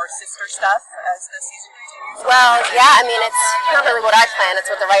lot more sister stuff as the season continues? Well, yeah, I mean, it's not really what I plan, it's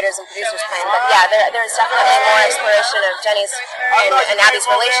what the writers and producers plan. But yeah, there's definitely more exploration of Jenny's and Abby's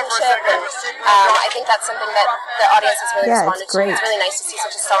relationship, and I think that's something that the audience has really responded to. It's really nice to see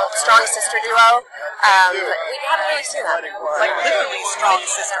such a strong sister duo. We haven't really seen that before. Like literally strong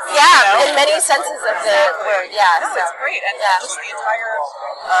sister. Yeah, in many senses of the word, yeah. No, So, it's great. And just the entire,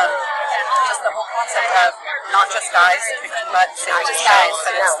 just the whole concept of not just guys kicking butt, saving the show,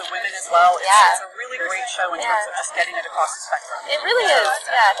 but it's the women as well. It's a really great show in terms of just getting it across the spectrum. It really is.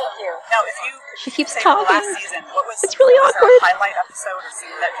 Yeah, thank you. Now, if you She keeps say talking. the last season, what was It's really was there awkward. a highlight episode or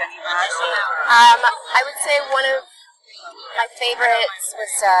scene that Jenny had? I would say one of my favorites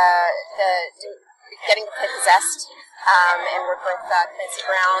was getting to play Possessed and work with Clancy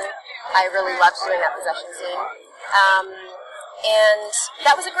Brown. I really loved doing that possession scene. And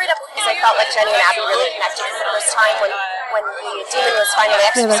that was a great episode because I felt like Jenny and Abby really connected for the first time when the demon was finally Yeah,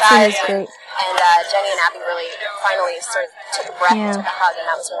 that scene exorcised. is great. And Jenny and Abby really finally sort of took a breath and took a hug, and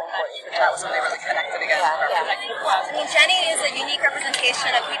that was really important. That was when they really connected again. Yeah. I mean, Jenny is a unique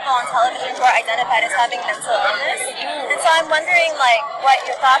representation of people on television who are identified as having mental illness. And so I'm wondering, like, what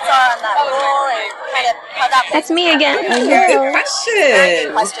your thoughts are on that role and kind of how that plays. That's me again. Good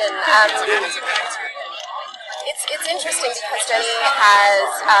question. It's interesting because Jenny has,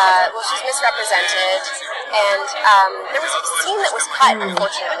 she's misrepresented, and there was a scene that was cut,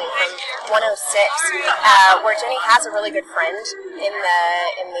 unfortunately, from 106, where Jenny has a really good friend in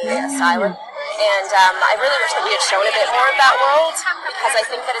the asylum, and I really wish that we had shown a bit more of that world, because I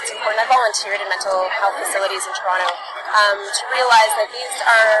think that it's important. I volunteered in mental health facilities in Toronto to realize that these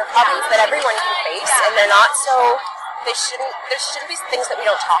are problems that everyone can face, and they're not so... There shouldn't be things that we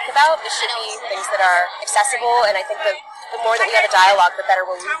don't talk about. There should be things that are accessible, and I think the more that we have a dialogue, the better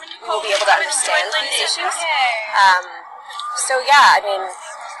we will be able to understand these issues. So yeah, I mean,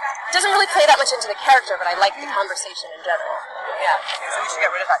 it doesn't really play that much into the character, but I like the conversation in general. Yeah. So we should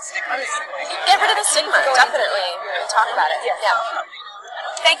get rid of that stigma. Get rid of the stigma, definitely, and talk about it. Yeah.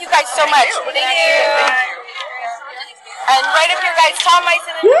 Thank you guys so much. Thank you. And right up here, guys, Tom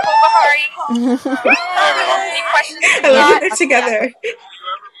Myson and Nicole Bahari. Any questions? I love that they're together.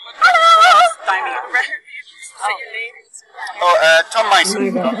 Tom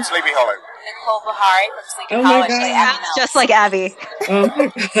Mason from Sleepy Hollow. Nicole Bahari from Sleepy Oh Hollow. my God. Abby Mills. Just like Abby. Oh my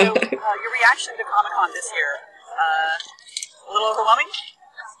God. So, your reaction to Comic-Con this year, a little overwhelming?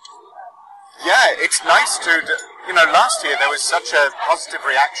 Yeah, it's nice to, last year there was such a positive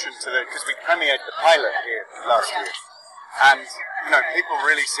reaction to because we premiered the pilot here last year. And, people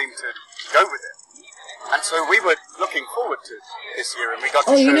really seemed to go with it. And so we were looking forward to this year, and we got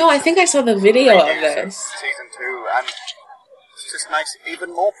to show I think I saw the video of this. Season 2, and it's just nice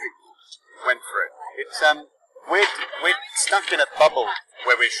even more people went for it. It's, we're stuck in a bubble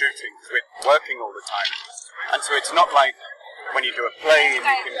where we're shooting, 'cause we're working all the time. And so it's not like when you do a play and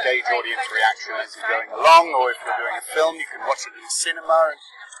you can gauge audience reaction as you're going along, or if you're doing a film, you can watch it in the cinema.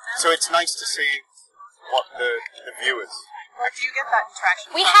 So it's nice to see what the viewers. Or do you get that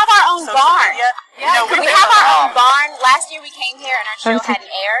interaction? We have our own social barn. media? Yeah, we have our own barn. Last year we came here and our show hadn't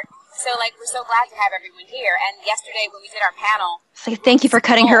aired. So, like, we're so glad to have everyone here. And yesterday when we did our panel... So thank you for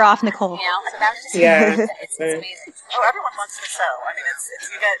cutting her off, Nicole. You know, so that was just it's amazing. Oh, everyone loves the show. I mean, it's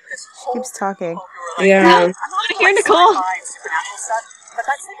you get this whole... Keeps talking. Yeah. I'm not Here, Nicole. Supernatural stuff, but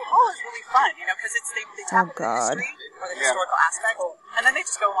that Sleepy Hollow is really fun, you know, because they tackle the history or the historical aspect, and then they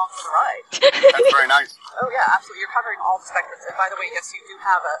just go along for the ride. That's very nice. Oh, yeah, absolutely. You're covering all the spectrums. And by the way, yes, you do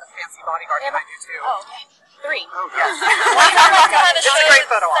have a fancy bodyguard behind you, too. Oh, okay. 3. Oh, yes. It's a great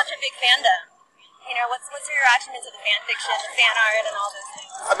photo op. Such a big fandom. You know, what's your reaction into the fan fiction, the fan art, and all those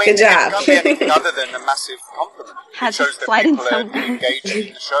things? I mean, Good job. It can't be anything other than a massive compliment. Has it shows that slide in people are somewhere. engaging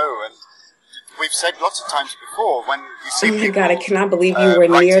in the show, and we've said lots of times before, when you see Oh my people god, I cannot believe you were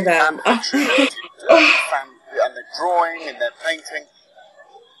near them. and they're drawing and they're painting,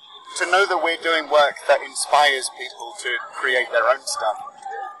 to know that we're doing work that inspires people to create their own stuff.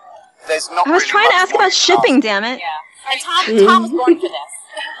 There's not I was really trying to much ask more about you can shipping, ask. damn it. Yeah. And Tom was born for this.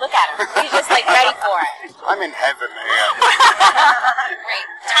 Look at him. He's just, like, ready for it. I'm in heaven here. Great.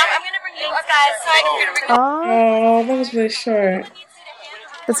 Tom, I'm going to bring you up, guys. Sorry, I'm going to bring you up. Oh, that was really short.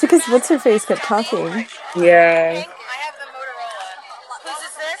 That's because what's her face kept talking. Yeah.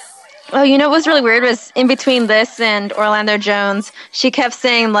 Oh, you know what was really weird was in between this and Orlando Jones, she kept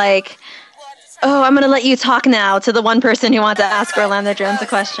saying, like, oh, I'm going to let you talk now to the one person who wanted to ask Orlando Jones a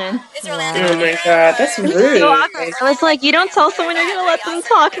question. Oh my god, that's rude. So awkward. I was like, you don't tell someone you're going to let them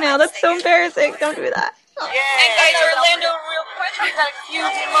talk now. That's so embarrassing. Don't do that. And guys, Orlando, real quick, we've got a few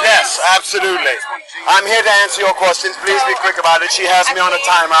moments. Yes, absolutely. I'm here to answer your questions. Please be quick about it. She has me on a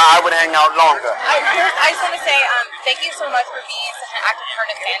timer. I would hang out longer. I just want to say thank you so much for being such an active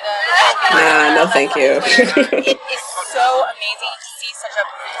part of fandom. Nah, no thank you. It is so amazing to see such a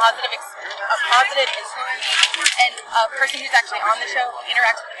positive influence and a person who's actually on the show who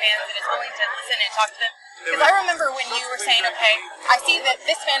interacts with the fans and is willing to listen and talk to them. Because I remember when you were saying, okay, I see that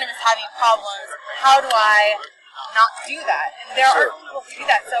this fandom is having problems. How do I not do that? And there are people who do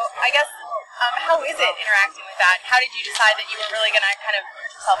that. So I guess, how is it interacting with that? How did you decide that you were really going to kind of put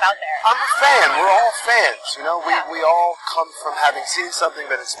yourself out there? I'm a fan. We're all fans. You know, we all come from having seen something,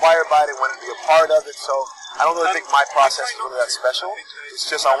 been inspired by it, wanted to be a part of it. So I don't really think my process is really that special. It's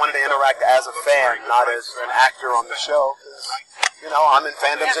just I wanted to interact as a fan, not as an actor on the show. You know, I'm in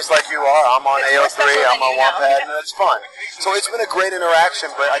fandom just like you are. I'm on AO3, I'm on Wattpad, and it's fun. So it's been a great interaction,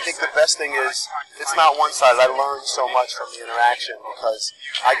 but I think the best thing is it's not one side. I learn so much from the interaction because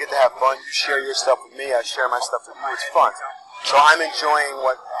I get to have fun. You share your stuff with me, I share my stuff with you. It's fun. So I'm enjoying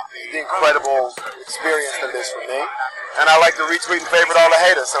the incredible experience that it is for me. And I like to retweet and favorite all the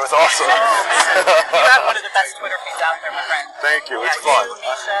haters, so it's awesome. You have one of the best Twitter feeds out there, my friend. Thank you. It's fun. You,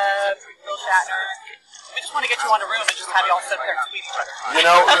 Misha, Bill Shatner. We just want to get you on a room and just have you all sit there and tweet each other. You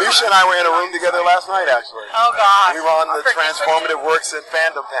know, Misha and I were in a room together last night, actually. Oh, God. We were on the Transformative Works in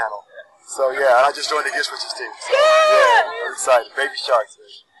Fandom panel. So, yeah, and I just joined the Gift Switches team. So, yeah, I'm excited. Baby Sharks.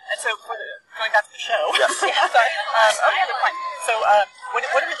 And so, going back to the show. Yes. Sorry. Okay, fine. So, what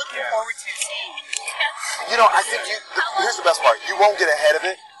are we looking forward to seeing? You know, I think here's the best part. You won't get ahead of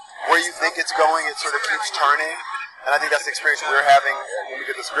it. Where you think it's going, it sort of keeps turning. And I think that's the experience we're having when we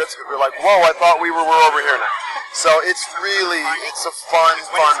get the scripts, because we're like, whoa, I thought we're over here now. So it's a fun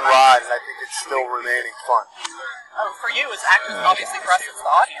ride, and I think it's still remaining fun. Oh, for you as actors, and obviously for us as the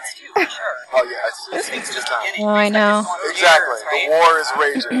audience, too, for sure. Oh, yeah, it's just not. Oh, I know. Exactly. The war is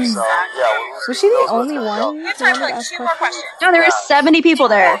raging, so, yeah. Was she the only one who wanted to ask questions? No, there were 70 people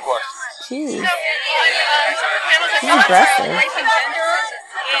there. Jeez. She's aggressive.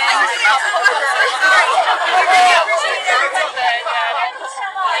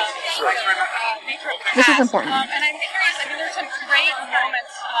 This is important. And I'm curious, I mean, there's some great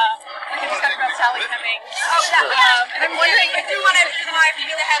moments. We can discuss about Sally Hemming. And I'm wondering if you want to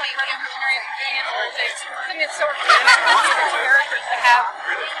feel heavy experience doing it, or is it something that's so organic for characters to have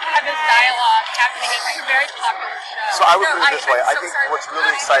this dialogue happening? It's a very popular show. So I would put it this way. I think what's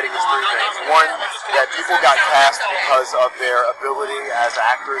really exciting is three things. One, that people got cast because of their ability as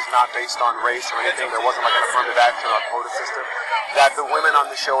actors, not based on race or anything. There wasn't like an affirmative action or quota system. That the women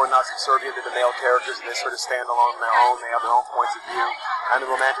on the show are not subservient to the male characters, and they sort of stand alone on their own. They have their own points of view. And the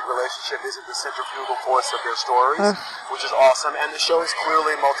romantic relationship isn't the centrifugal force of their stories, which is awesome. And the show is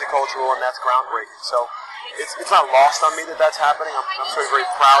clearly multicultural, and that's groundbreaking. So it's not lost on me that that's happening. I'm sort of very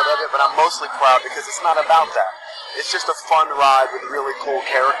proud of it, but I'm mostly proud because it's not about that. It's just a fun ride with really cool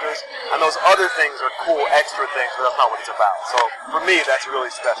characters, and those other things are cool extra things, but that's not what it's about. So for me, that's really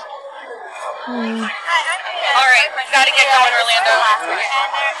special. All right, gotta get going, Orlando. And they're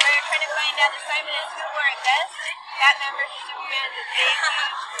trying to find out the Simon and who wore it best. Batman versus Superman, the big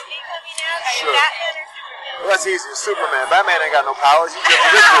coming out. Are you Sure. Batman or Superman? Well, that's easy. It's Superman. Batman ain't got no powers. He's just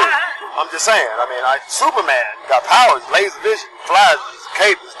a rich dude. I'm just saying. I mean, Superman got powers, laser vision, flies,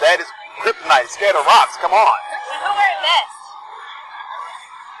 cape, his daddy's kryptonite, scared of rocks. Come on. Who wore it best?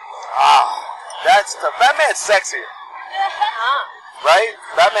 That's tough. Batman's sexier, right?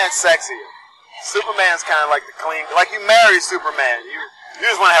 Batman's sexier. Superman's kind of like the clean, like you marry Superman. You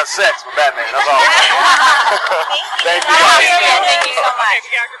just want to have sex with Batman. That's all. Thank you guys. Thank you so much.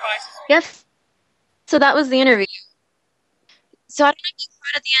 Yes. So that was the interview. So I don't know if you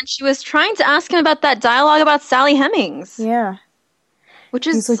caught at the end. She was trying to ask him about that dialogue about Sally Hemings. Yeah. Which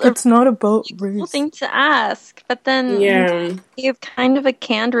is He's like, it's not about cool race. thing to ask, but then he gave kind of a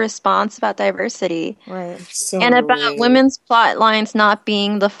canned response about diversity, right? And about women's plot lines not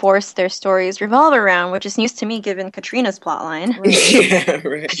being the force their stories revolve around, which is news to me given Katrina's plot line. Yeah,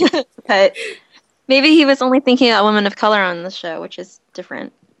 right. But maybe he was only thinking about women of color on the show, which is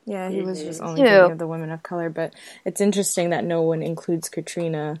different. Yeah, he was just only thinking of the women of color, but it's interesting that no one includes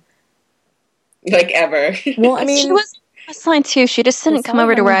Katrina. Like ever. Well, I mean, she was line too. She just didn't come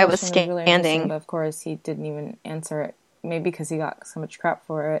over to where I was really standing. But of course, he didn't even answer it. Maybe because he got so much crap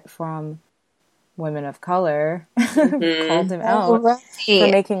for it from women of color. Called him out for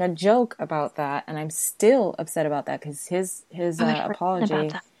making a joke about that, and I'm still upset about that because his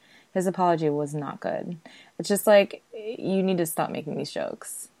apology was not good. It's just like, you need to stop making these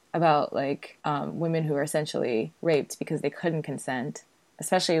jokes about like women who are essentially raped because they couldn't consent.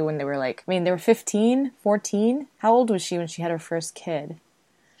 Especially when they were like, they were 15, 14. How old was she when she had her first kid?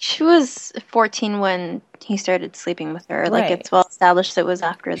 She was 14 when he started sleeping with her. Right. Like, it's well established it was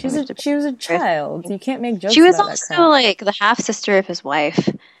after. She was a child. You can't make jokes She was about also that crap. like the half-sister of his wife.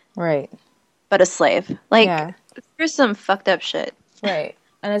 Right. But a slave. Like, there's some fucked up shit. Right.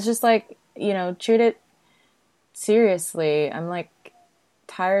 And it's just like, treat it seriously. I'm like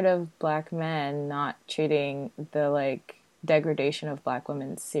tired of black men not treating the like degradation of black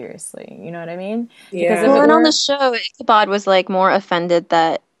women seriously. You know what I mean? Yeah. Because on the show, Ichabod was like more offended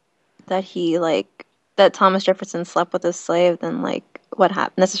that he like that Thomas Jefferson slept with a slave than like what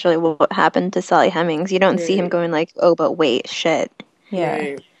happened to Sally Hemings. You don't see him going like, oh, but wait, shit.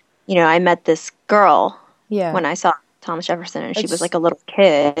 Yeah. I met this girl Yeah. when I saw Thomas Jefferson, and she was like a little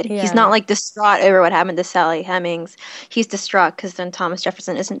kid. Yeah. He's not like distraught over what happened to Sally Hemings. He's distraught because then Thomas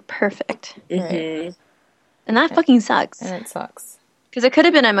Jefferson isn't perfect. Right. And that fucking sucks. And it sucks. Because it could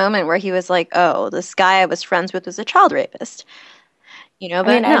have been a moment where he was like, oh, this guy I was friends with was a child rapist. But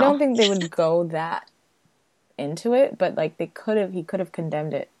I no. don't think they would go that into it, but like he could have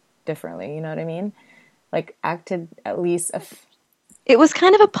condemned it differently, you know what I mean? Like acted at least it was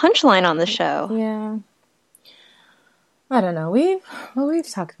kind of a punchline on the show. Yeah. I don't know. We've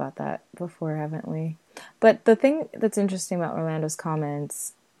talked about that before, haven't we? But the thing that's interesting about Orlando's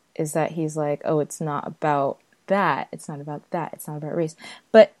comments is that he's like, oh, it's not about that. It's not about that. It's not about race.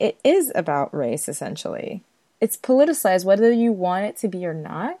 But it is about race, essentially. It's politicized whether you want it to be or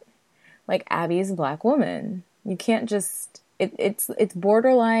not. Like, Abby's a black woman. You can't just... It's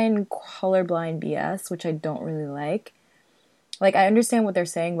borderline colorblind BS, which I don't really like. Like, I understand what they're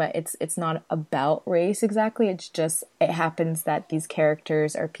saying, but it's not about race exactly. It's just, it happens that these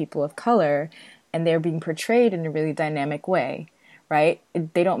characters are people of color, and they're being portrayed in a really dynamic way, right?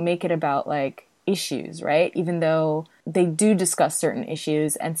 They don't make it about, like, issues, right? Even though they do discuss certain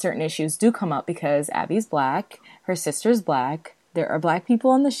issues, and certain issues do come up because Abby's black, her sister's black, there are black people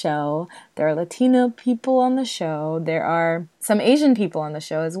on the show, there are Latino people on the show, there are some Asian people on the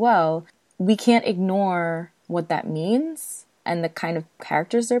show as well. We can't ignore what that means and the kind of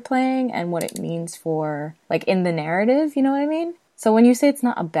characters they're playing and what it means for, like, in the narrative, you know what I mean? So when you say it's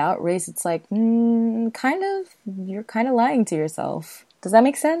not about race, it's like, you're kind of lying to yourself. Does that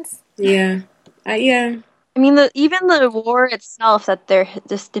make sense? Yeah. Yeah. I mean, even the war itself that they're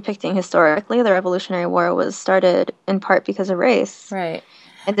just depicting historically, the Revolutionary War, was started in part because of race. Right.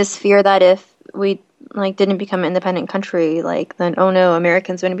 And this fear that if we didn't become an independent country, then, oh no,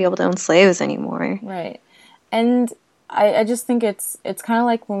 Americans wouldn't be able to own slaves anymore. Right. And I just think it's kind of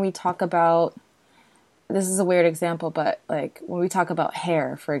like when we talk about, this is a weird example, but like when we talk about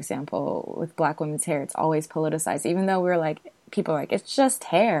hair, for example, with black women's hair, it's always politicized, even though people are like, it's just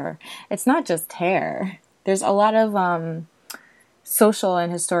hair. It's not just hair. There's a lot of social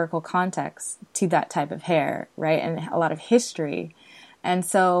and historical context to that type of hair, right? And a lot of history. And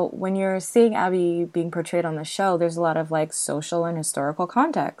so when you're seeing Abby being portrayed on the show, there's a lot of like social and historical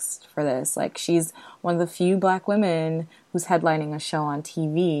context for this. Like she's one of the few black women who's headlining a show on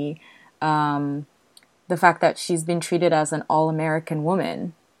TV. The fact that she's been treated as an all-American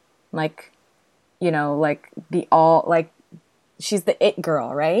woman, like, you know, like she's the it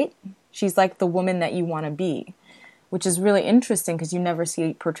girl, right? She's like the woman that you want to be, which is really interesting because you never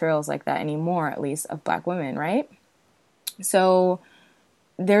see portrayals like that anymore, at least of black women, right? So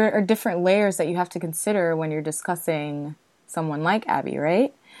there are different layers that you have to consider when you're discussing someone like Abby,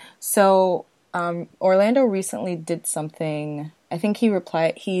 right? So Orlando recently did something. I think he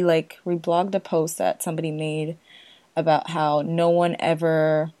reblogged a post that somebody made about how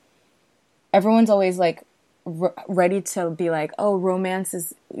everyone's always like ready to be like, oh, romance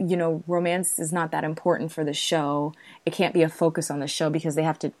is not that important for the show. It can't be a focus on the show because they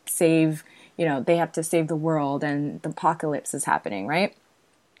have to save the world and the apocalypse is happening, right?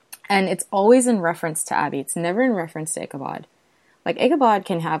 And it's always in reference to Abby. It's never in reference to Ichabod. Like, Ichabod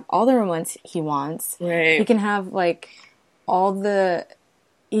can have all the romance he wants. Right. He can have, like, all this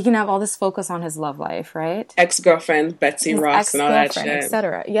focus on his love life, right? Ex-girlfriend, Betsy Ross, and all that shit.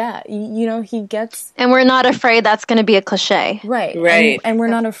 Etc. Yeah. he gets... And we're not afraid that's going to be a cliche. Right. Right. And we're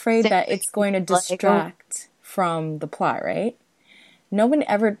not afraid that it's going to distract from the plot, right? No one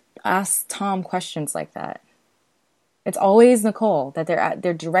ever asks Tom questions like that. It's always Nicole that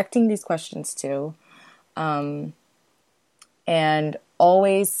they're directing these questions to, and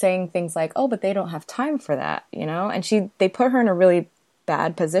always saying things like, "Oh, but they don't have time for that," you know. And they put her in a really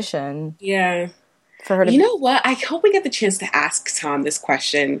bad position. Yeah. For her to. You know what? I hope we get the chance to ask Tom this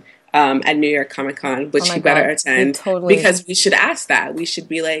question at New York Comic Con, which he better attend, because we should ask that. We should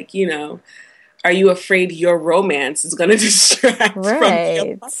be like, you know, are you afraid your romance is going to distract from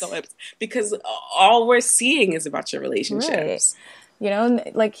the apocalypse? Because all we're seeing is about your relationships. Right. You know,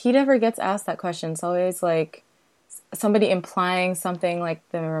 like, he never gets asked that question. It's always like somebody implying something like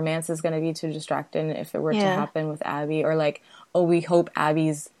the romance is going to be too distracting if it were to happen with Abby, or like, oh, we hope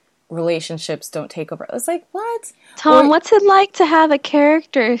Abby's relationships don't take over. It's like, what? Tom, what's it like to have a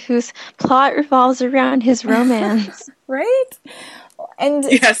character whose plot revolves around his romance? Right? And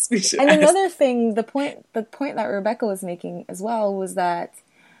yes, we should. And another thing, the point that Rebecca was making as well was that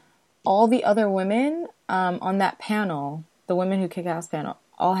all the other women on that panel, the Women Who Kick Ass panel,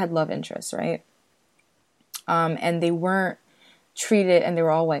 all had love interests, right? And they weren't treated, and they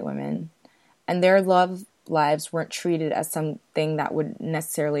were all white women, and their love lives weren't treated as something that would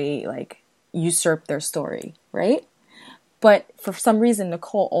necessarily like usurp their story, right? But for some reason,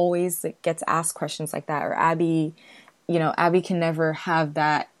 Nicole always gets asked questions like that, or Abby. You know, Abby can never have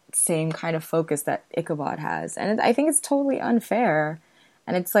that same kind of focus that Ichabod has. And I think it's totally unfair.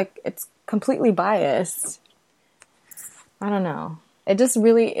 And it's like, it's completely biased. I don't know. It just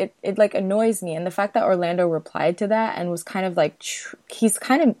really, it like annoys me. And the fact that Orlando replied to that and was kind of like, he's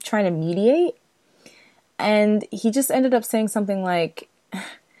kind of trying to mediate. And he just ended up saying something like,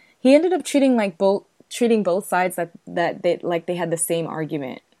 he ended up treating both sides that they had the same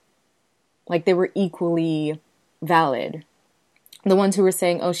argument. Like they were equally valid. The ones who were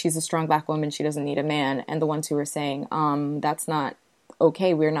saying, oh, she's a strong black woman, she doesn't need a man, and the ones who were saying, that's not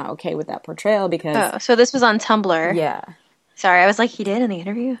okay, we're not okay with that portrayal because... Oh, so this was on Tumblr. Yeah. Sorry, I was like, he did in the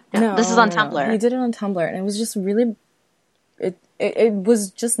interview? No, this is on Tumblr. He did it on Tumblr, and it was just really... It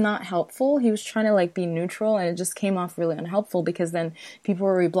was just not helpful. He was trying to like be neutral, and it just came off really unhelpful because then people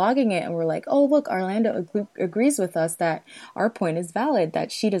were reblogging it and were like, oh, look, Orlando agrees with us that our point is valid,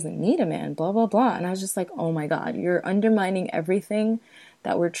 that she doesn't need a man, blah, blah, blah. And I was just like, oh my God, you're undermining everything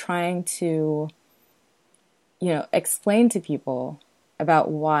that we're trying to, you know, explain to people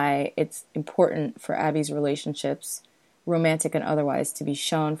about why it's important for Abby's relationships, romantic and otherwise, to be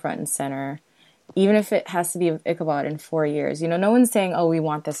shown front and center. Even if it has to be with Ichabod in 4 years. You know, no one's saying, oh, we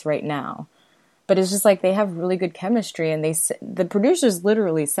want this right now. But it's just like they have really good chemistry. And the producers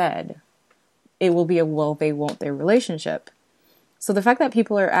literally said it will be a will they, won't they relationship. So the fact that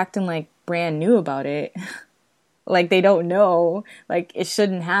people are acting like brand new about it, like they don't know, like it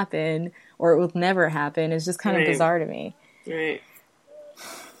shouldn't happen or it will never happen, is just kind of bizarre to me. Right.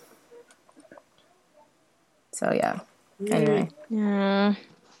 So, yeah. Anyway. Yeah.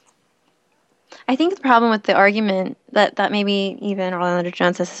 I think the problem with the argument that maybe even Orlando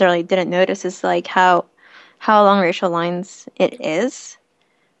Jones necessarily didn't notice is like how along racial lines it is.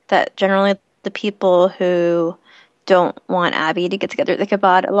 That generally the people who don't want Abby to get together with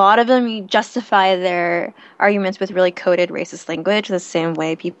Ichabod, a lot of them justify their arguments with really coded racist language, the same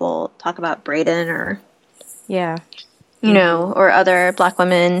way people talk about Brayden or... Yeah. you know, or other Black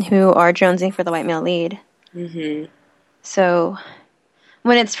women who are jonesing for the white male lead. Mm-hmm. So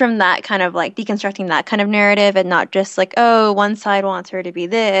when it's from that kind of like deconstructing that kind of narrative and not just like, oh, one side wants her to be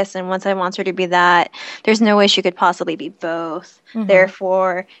this and one side wants her to be that, there's no way she could possibly be both. Mhm.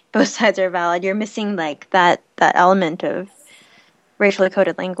 Therefore, both sides are valid. You're missing like that element of racially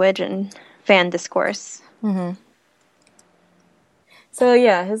coded language and fan discourse. Mm-hmm. So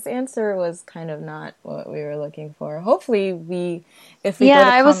yeah, his answer was kind of not what we were looking for. Hopefully, if we Yeah, go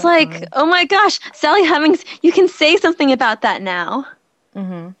to I was Comic-Con- like, oh my gosh, Sally Hemings, you can say something about that now.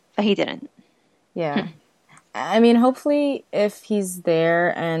 Mhm. But he didn't. Yeah. I mean, hopefully, if he's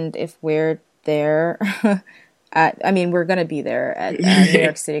there and if we're there, we're going to be there at New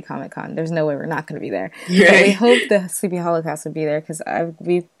York City Comic Con. There's no way we're not going to be there. Right. But we hope the Sleepy Holocaust would be there because I'm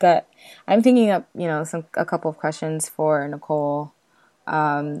thinking of, a couple of questions for Nicole,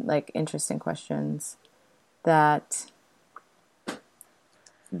 like interesting questions that,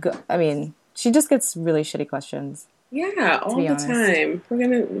 she just gets really shitty questions. Yeah, all be the honest. time. We're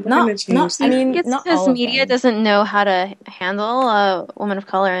gonna change that. It's not because all of media doesn't know how to handle a woman of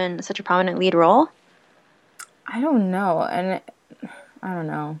color in such a prominent lead role. I don't know. And I don't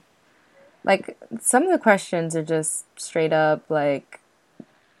know. Like, some of the questions are just straight up, like,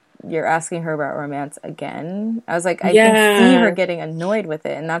 you're asking her about romance again. I was like, I can see her getting annoyed with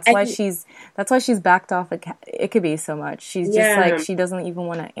it. And that's why she's backed off Ickaby so much. She's just like, she doesn't even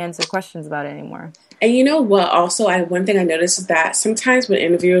want to answer questions about it anymore. And you know what? Also, one thing I noticed is that sometimes when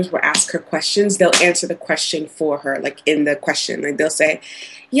interviewers will ask her questions, they'll answer the question for her, like in the question. Like they'll say,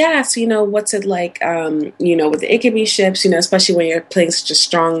 "Yes, what's it like? With the Ickaby ships, especially when you're playing such a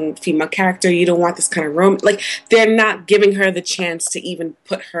strong female character, you don't want this kind of like they're not giving her the chance to even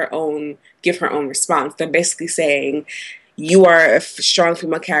give her own response. They're basically saying, you are a strong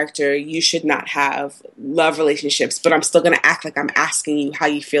female character. You should not have love relationships, but I'm still going to act like I'm asking you how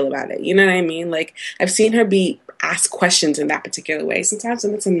you feel about it. You know what I mean? Like, I've seen her be asked questions in that particular way. Sometimes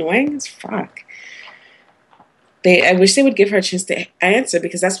when it's annoying as fuck. I wish they would give her a chance to answer,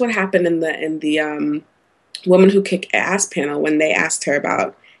 because that's what happened in the Woman Who Kicked Ass panel when they asked her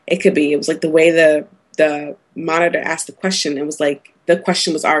about Ickaby. It was like the way the monitor asked the question. It was like the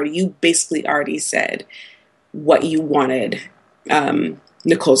question was you basically already said what you wanted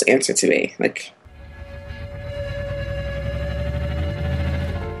Nicole's answer to be. Like,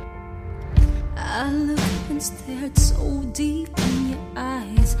 I look and stared so deep in your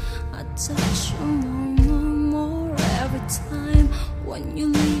eyes. I touch you more every time. When you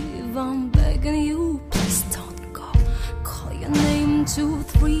leave, I'm begging you, please don't go. Call your name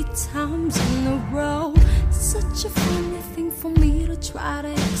 2-3 times in a row. Such a funny thing for me to try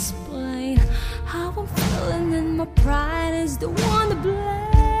to explain. How I'm feeling and my pride is the one to blame.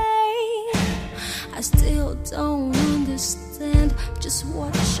 I still don't understand just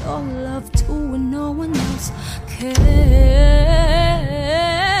what your love do when no one else cares.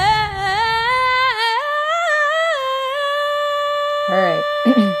 All right.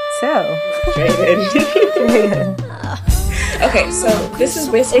 Okay, so this is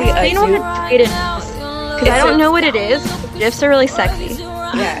basically you know what it is? Because I don't know what it is. GIFs are really sexy.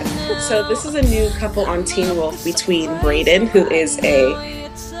 Yeah. So this is a new couple on Teen Wolf between Brayden, who is a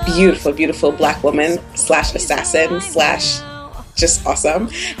beautiful, beautiful black woman / assassin / just awesome,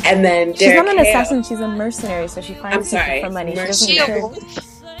 and then she's Derek not an Hale. assassin. She's a mercenary, so she finds people for money. She doesn't care.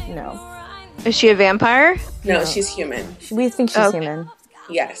 No. Is she a vampire? No, she's human. We think she's human.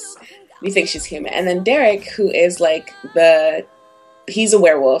 Yes, we think she's human. And then Derek, who is like he's a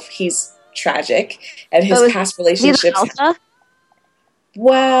werewolf. He's tragic, and his past relationships.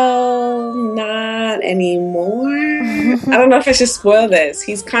 Well, not anymore. I don't know if I should spoil this.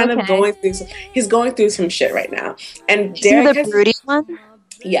 He's kind of going through some shit right now. And Derek is the broody one?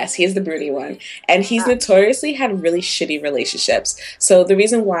 Yes, he is the broody one. And he's notoriously had really shitty relationships. So the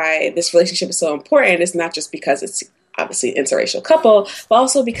reason why this relationship is so important is not just because it's obviously an interracial couple, but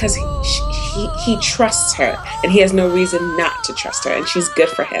also because he trusts her, and he has no reason not to trust her, and she's good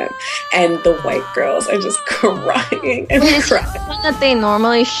for him. And the white girls are just crying and Is crying. he the one that they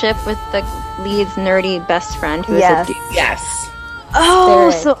normally ship with the lead's nerdy best friend who is Yes. a dude? Yes.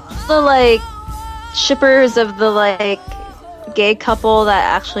 Oh, Derek. so the like shippers of the like gay couple that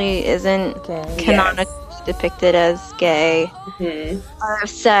actually isn't canonically depicted as gay are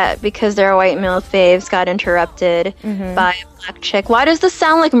upset because their white male faves got interrupted by a black chick. Why does this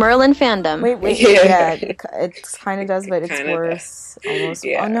sound like Merlin fandom? Wait. Yeah, it kind of does, but it's Kinda worse. Almost.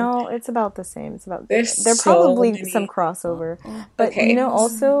 Yeah. Oh no, it's about the same. It's about There's there's so probably many. some crossover, but Okay.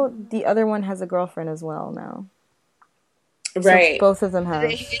 also the other one has a girlfriend as well now. So Right. both of them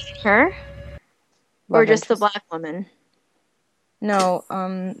have. Her? Or Love just the interest. black woman? No,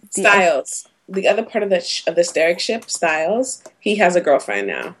 Styles. The other part of this Derek ship, Styles, he has a girlfriend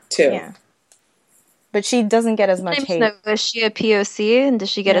now, too. Yeah. But she doesn't get as much hate. No, is she a POC? And does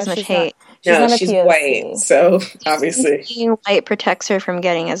she get as much hate? She's white, so obviously. Being white protects her from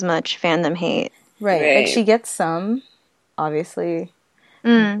getting as much fandom hate. Right. Like, she gets some, obviously,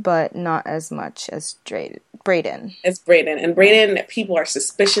 but not as much as Brayden. It's Brayden. And Brayden, people are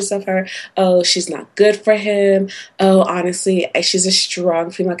suspicious of her. Oh, she's not good for him. Oh, honestly, she's a strong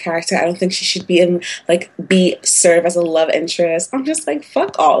female character. I don't think she should serve as a love interest. I'm just like,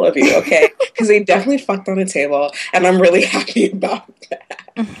 fuck all of you, okay? Because they definitely fucked on a table, and I'm really happy about that.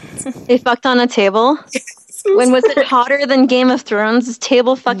 They fucked on a table? When was it hotter than Game of Thrones'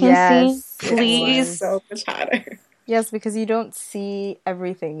 table fucking scene? Please. So much hotter. Yes, because you don't see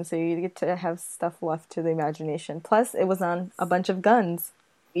everything, so you get to have stuff left to the imagination. Plus, it was on a bunch of guns.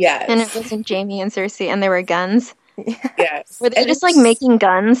 Yes. And it wasn't Jaime and Cersei, and there were guns. Yes. Were they just making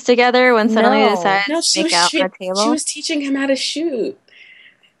guns together when suddenly they decided to make out on a table? She was teaching him how to shoot.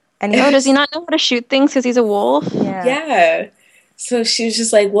 And does he not know how to shoot things because he's a wolf? Yeah. So she was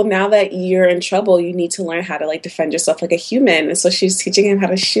just like, well, now that you're in trouble, you need to learn how to defend yourself like a human. And so she was teaching him how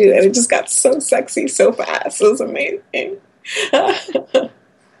to shoot, and it just got so sexy so fast. It was amazing. You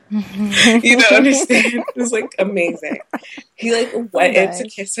don't understand. It was amazing. He went in to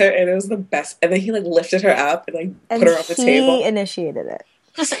kiss her, and it was the best. And then he lifted her up and put her on the table. He initiated it.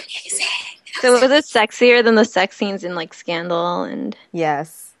 It was amazing. So was it sexier than the sex scenes in Scandal? And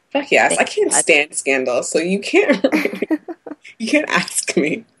yes. Fuck yes. I can't stand Scandal, so you can't. You can't ask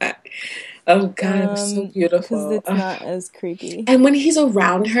me that. Oh God, it was so beautiful. Because it's not as creepy. And when he's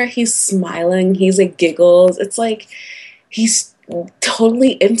around her, he's smiling. He's giggles. It's he's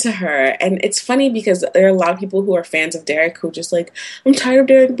totally into her. And it's funny because there are a lot of people who are fans of Derek who just I'm tired of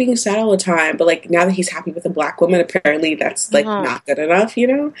Derek being sad all the time. But now that he's happy with a black woman, apparently that's not good enough.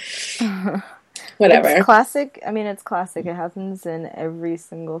 Whatever. It's classic. I mean, it's classic. It happens in every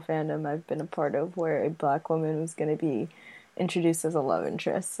single fandom I've been a part of where a black woman was going to be introduced as a love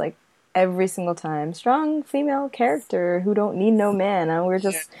interest, every single time. Strong female character who don't need no man, and we're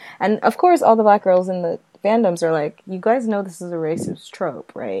just and of course all the black girls in the fandoms are you guys know this is a racist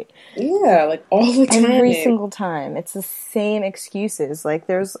trope, right? Yeah, all the time. Every single time. It's the same excuses.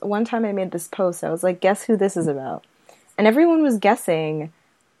 There's one time I made this post, I was guess who this is about? And everyone was guessing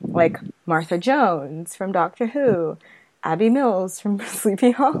Martha Jones from Doctor Who, Abby Mills from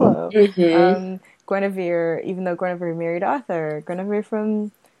Sleepy Hollow, Guinevere, even though Guinevere married Arthur, Guinevere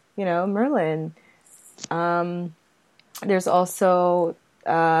from, Merlin. There's also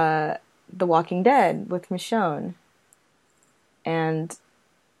The Walking Dead with Michonne. And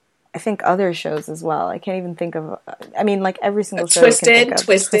I think other shows as well. I can't even think of, every single show.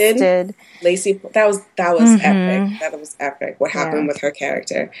 Twisted. Lacey, that was epic. That was epic. What happened with her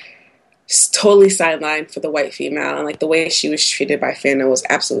character. Just totally sidelined for the white female. And the way she was treated by fandom was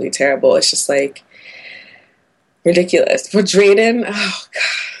absolutely terrible. It's just ridiculous. For Drayden, oh God,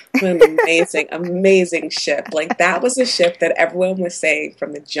 what an amazing ship. That was a ship that everyone was saying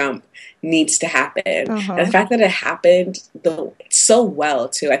from the jump needs to happen. And the fact that it happened so well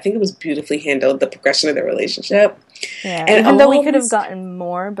too, I think it was beautifully handled, the progression of the relationship. Yeah, and even though we could have gotten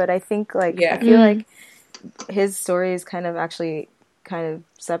more, but I think I feel his story is kind of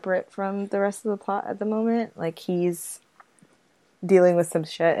separate from the rest of the plot at the moment. He's dealing with some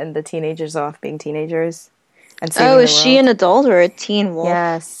shit, and the teenagers off being teenagers. Is she an adult or a teen wolf?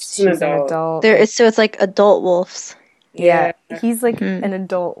 Yes, she's an adult. So it's adult wolves. Yeah, he's an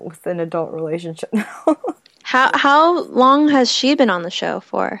adult with an adult relationship now. How long has she been on the show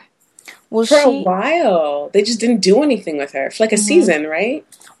for? Well, for a while. They just didn't do anything with her for a season, right?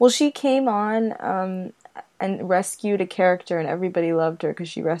 Well, she came on and rescued a character, and everybody loved her because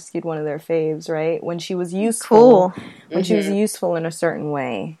she rescued one of their faves, right? When she was useful. Cool. When she was useful in a certain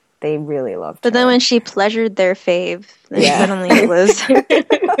way. They really loved her. But then when she pleasured their fave, then suddenly it was...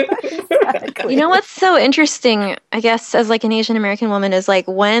 Exactly. You know what's so interesting, I guess, as an Asian American woman, is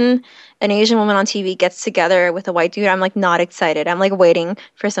when an Asian woman on TV gets together with a white dude, I'm not excited. I'm waiting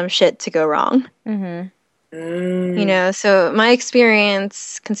for some shit to go wrong. Mm-hmm. So my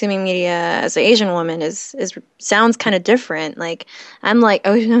experience consuming media as an Asian woman is sounds kind of different. I'm oh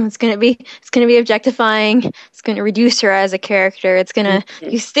no, it's gonna be objectifying. It's gonna reduce her as a character. It's gonna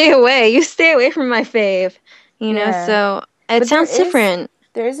you stay away from my fave. So it sounds different.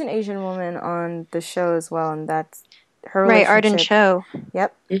 There is an Asian woman on the show as well, and that's her Arden Cho.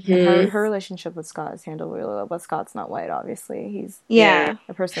 Yep. Mm-hmm. Her relationship with Scott is handled really well, but Scott's not white, obviously. He's a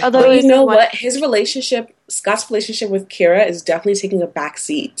person. Although you know what, Scott's relationship with Kira is definitely taking a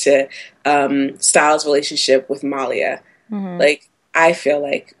backseat to Styles' relationship with Malia. Mm-hmm. I feel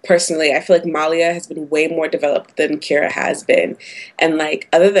like Malia has been way more developed than Kira has been. And like,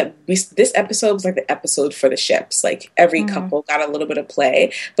 other than this episode was like the episode for the ships. Like, every couple got a little bit of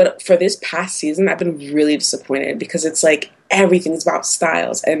play. But for this past season, I've been really disappointed because it's like everything's about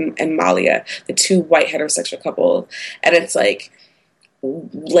Styles and Malia, the two white heterosexual couples. And it's like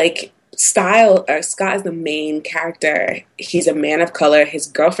Scott is the main character. He's a man of color. His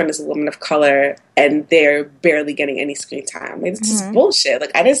girlfriend is a woman of color, and they're barely getting any screen time. Like, it's just bullshit.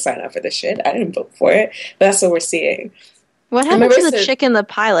 Like, I didn't sign up for this shit. I didn't vote for it, but that's what we're seeing. What happened to the chick in the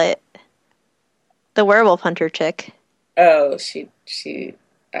pilot? The werewolf hunter chick. Oh, she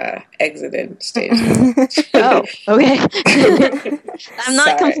exited stage. Oh, okay. I'm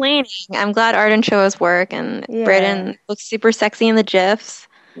not complaining. I'm glad Arden showed his work, and Brayden looks super sexy in the GIFs.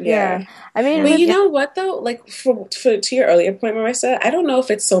 Yeah. I mean, but you know what though? Like, for to your earlier point, Marissa, I don't know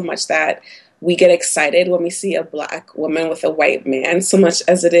if it's so much that we get excited when we see a black woman with a white man, so much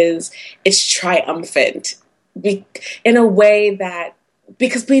as it's triumphant, in a way that,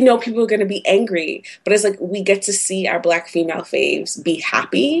 because we know people are going to be angry, but it's like we get to see our black female faves be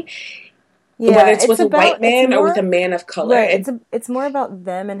happy. Yeah, whether it's with a white man or with a man of color. Right. It's more about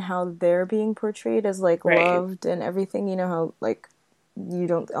them and how they're being portrayed as like loved and everything. You know how like you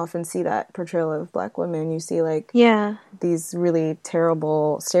don't often see that portrayal of black women. You see like these really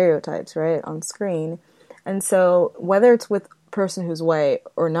terrible stereotypes, right, on screen. And so whether it's with a person who's white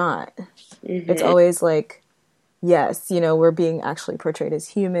or not, it's always like, yes, you know, we're being actually portrayed as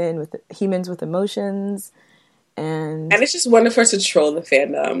humans with emotions. And it's just wonderful to troll the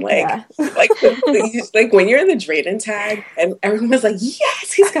fandom. Like when you're in the Drayden tag and everyone's like,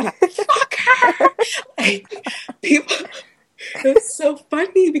 yes, he's gonna fuck her. Like, people, it's so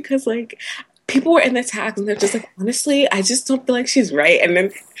funny because like people were in the tags and they're just like, honestly, I just don't feel like she's right.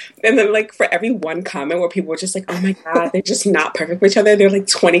 And then like for every one comment where people were just like, oh my god, they're just not perfect for each other, they're like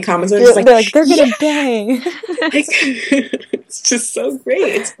 20 comments where they're gonna bang. Like, it's just so great.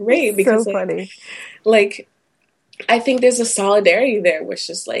 It's great because so funny. Like, I think there's a solidarity there, which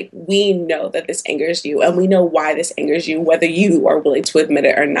is like, we know that this angers you, and we know why this angers you, whether you are willing to admit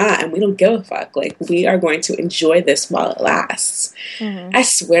it or not, and we don't give a fuck. Like, we are going to enjoy this while it lasts. I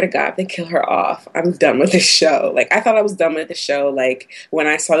swear to God, if they kill her off, I'm done with this show. Like, I thought I was done with the show. Like, when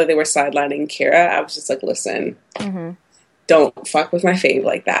I saw that they were sidelining Kira, I was just like, listen, don't fuck with my fave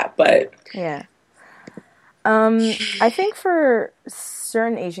like that. But yeah. I think for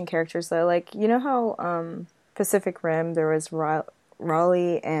certain Asian characters, though, like, you know how Pacific Rim, there was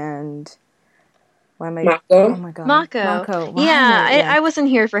Raleigh and Mako. Oh my god, Mako. I wasn't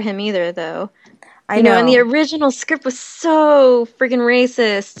here for him either, though. I know, and the original script was so freaking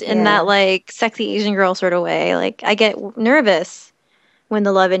racist in that like sexy Asian girl sort of way. Like, I get nervous when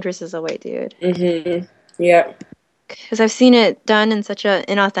the love interest is a white dude. Yep. Because I've seen it done in such an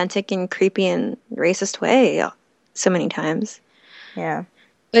inauthentic and creepy and racist way so many times. Yeah.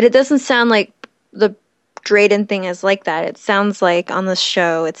 But it doesn't sound like the Drayden thing is like that. It sounds like on the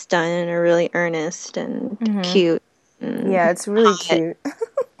show it's done in a really earnest and cute. And it's really cute.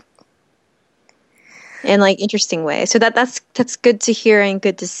 and like interesting way. So that's good to hear and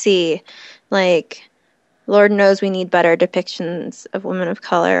good to see. Like, Lord knows we need better depictions of women of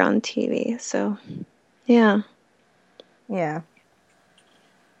color on TV. So, yeah. Yeah.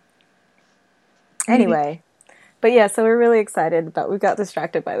 Anyway. But yeah, so we're really excited, but we got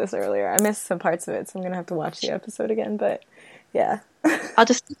distracted by this earlier. I missed some parts of it, so I'm going to have to watch the episode again, but yeah. I'll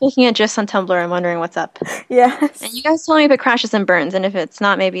just keep looking at GIFs on Tumblr and wondering what's up. Yes. And you guys tell me if it crashes and burns, and if it's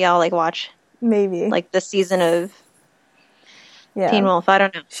not, maybe I'll like watch like the season of Teen Wolf. I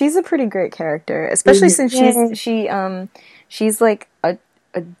don't know. She's a pretty great character, especially since she's like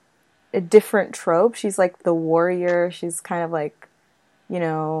a different trope. She's like the warrior. She's kind of like, you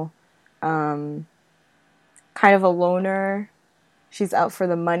know, kind of a loner. She's out for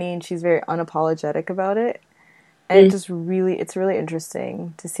the money and she's very unapologetic about it. And it's really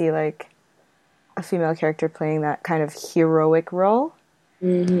interesting to see like a female character playing that kind of heroic role.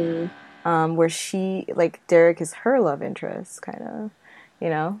 Where she, like, Derek is her love interest, kind of, you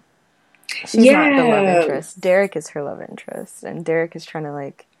know? She's not the love interest. Derek is her love interest. And Derek is trying to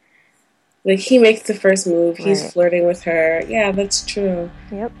like he makes the first move. He's flirting with her. Yeah, that's true.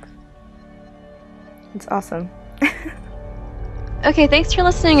 Yep. It's awesome. Okay, thanks for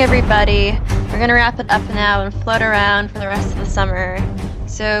listening, everybody. We're going to wrap it up now and float around for the rest of the summer.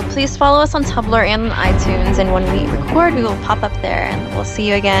 So please follow us on Tumblr and on iTunes, and when we record, we will pop up there, and we'll see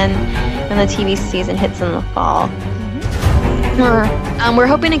you again when the TV season hits in the fall. We're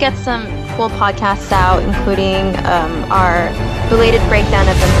hoping to get some cool podcasts out, including our belated breakdown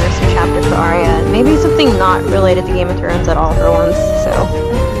of the Mercy chapter for Arya, and maybe something something not related to Game of Thrones at all for once. So,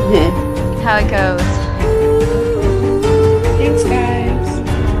 how it goes. Thanks, guys.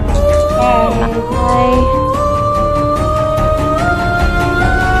 Bye. Bye.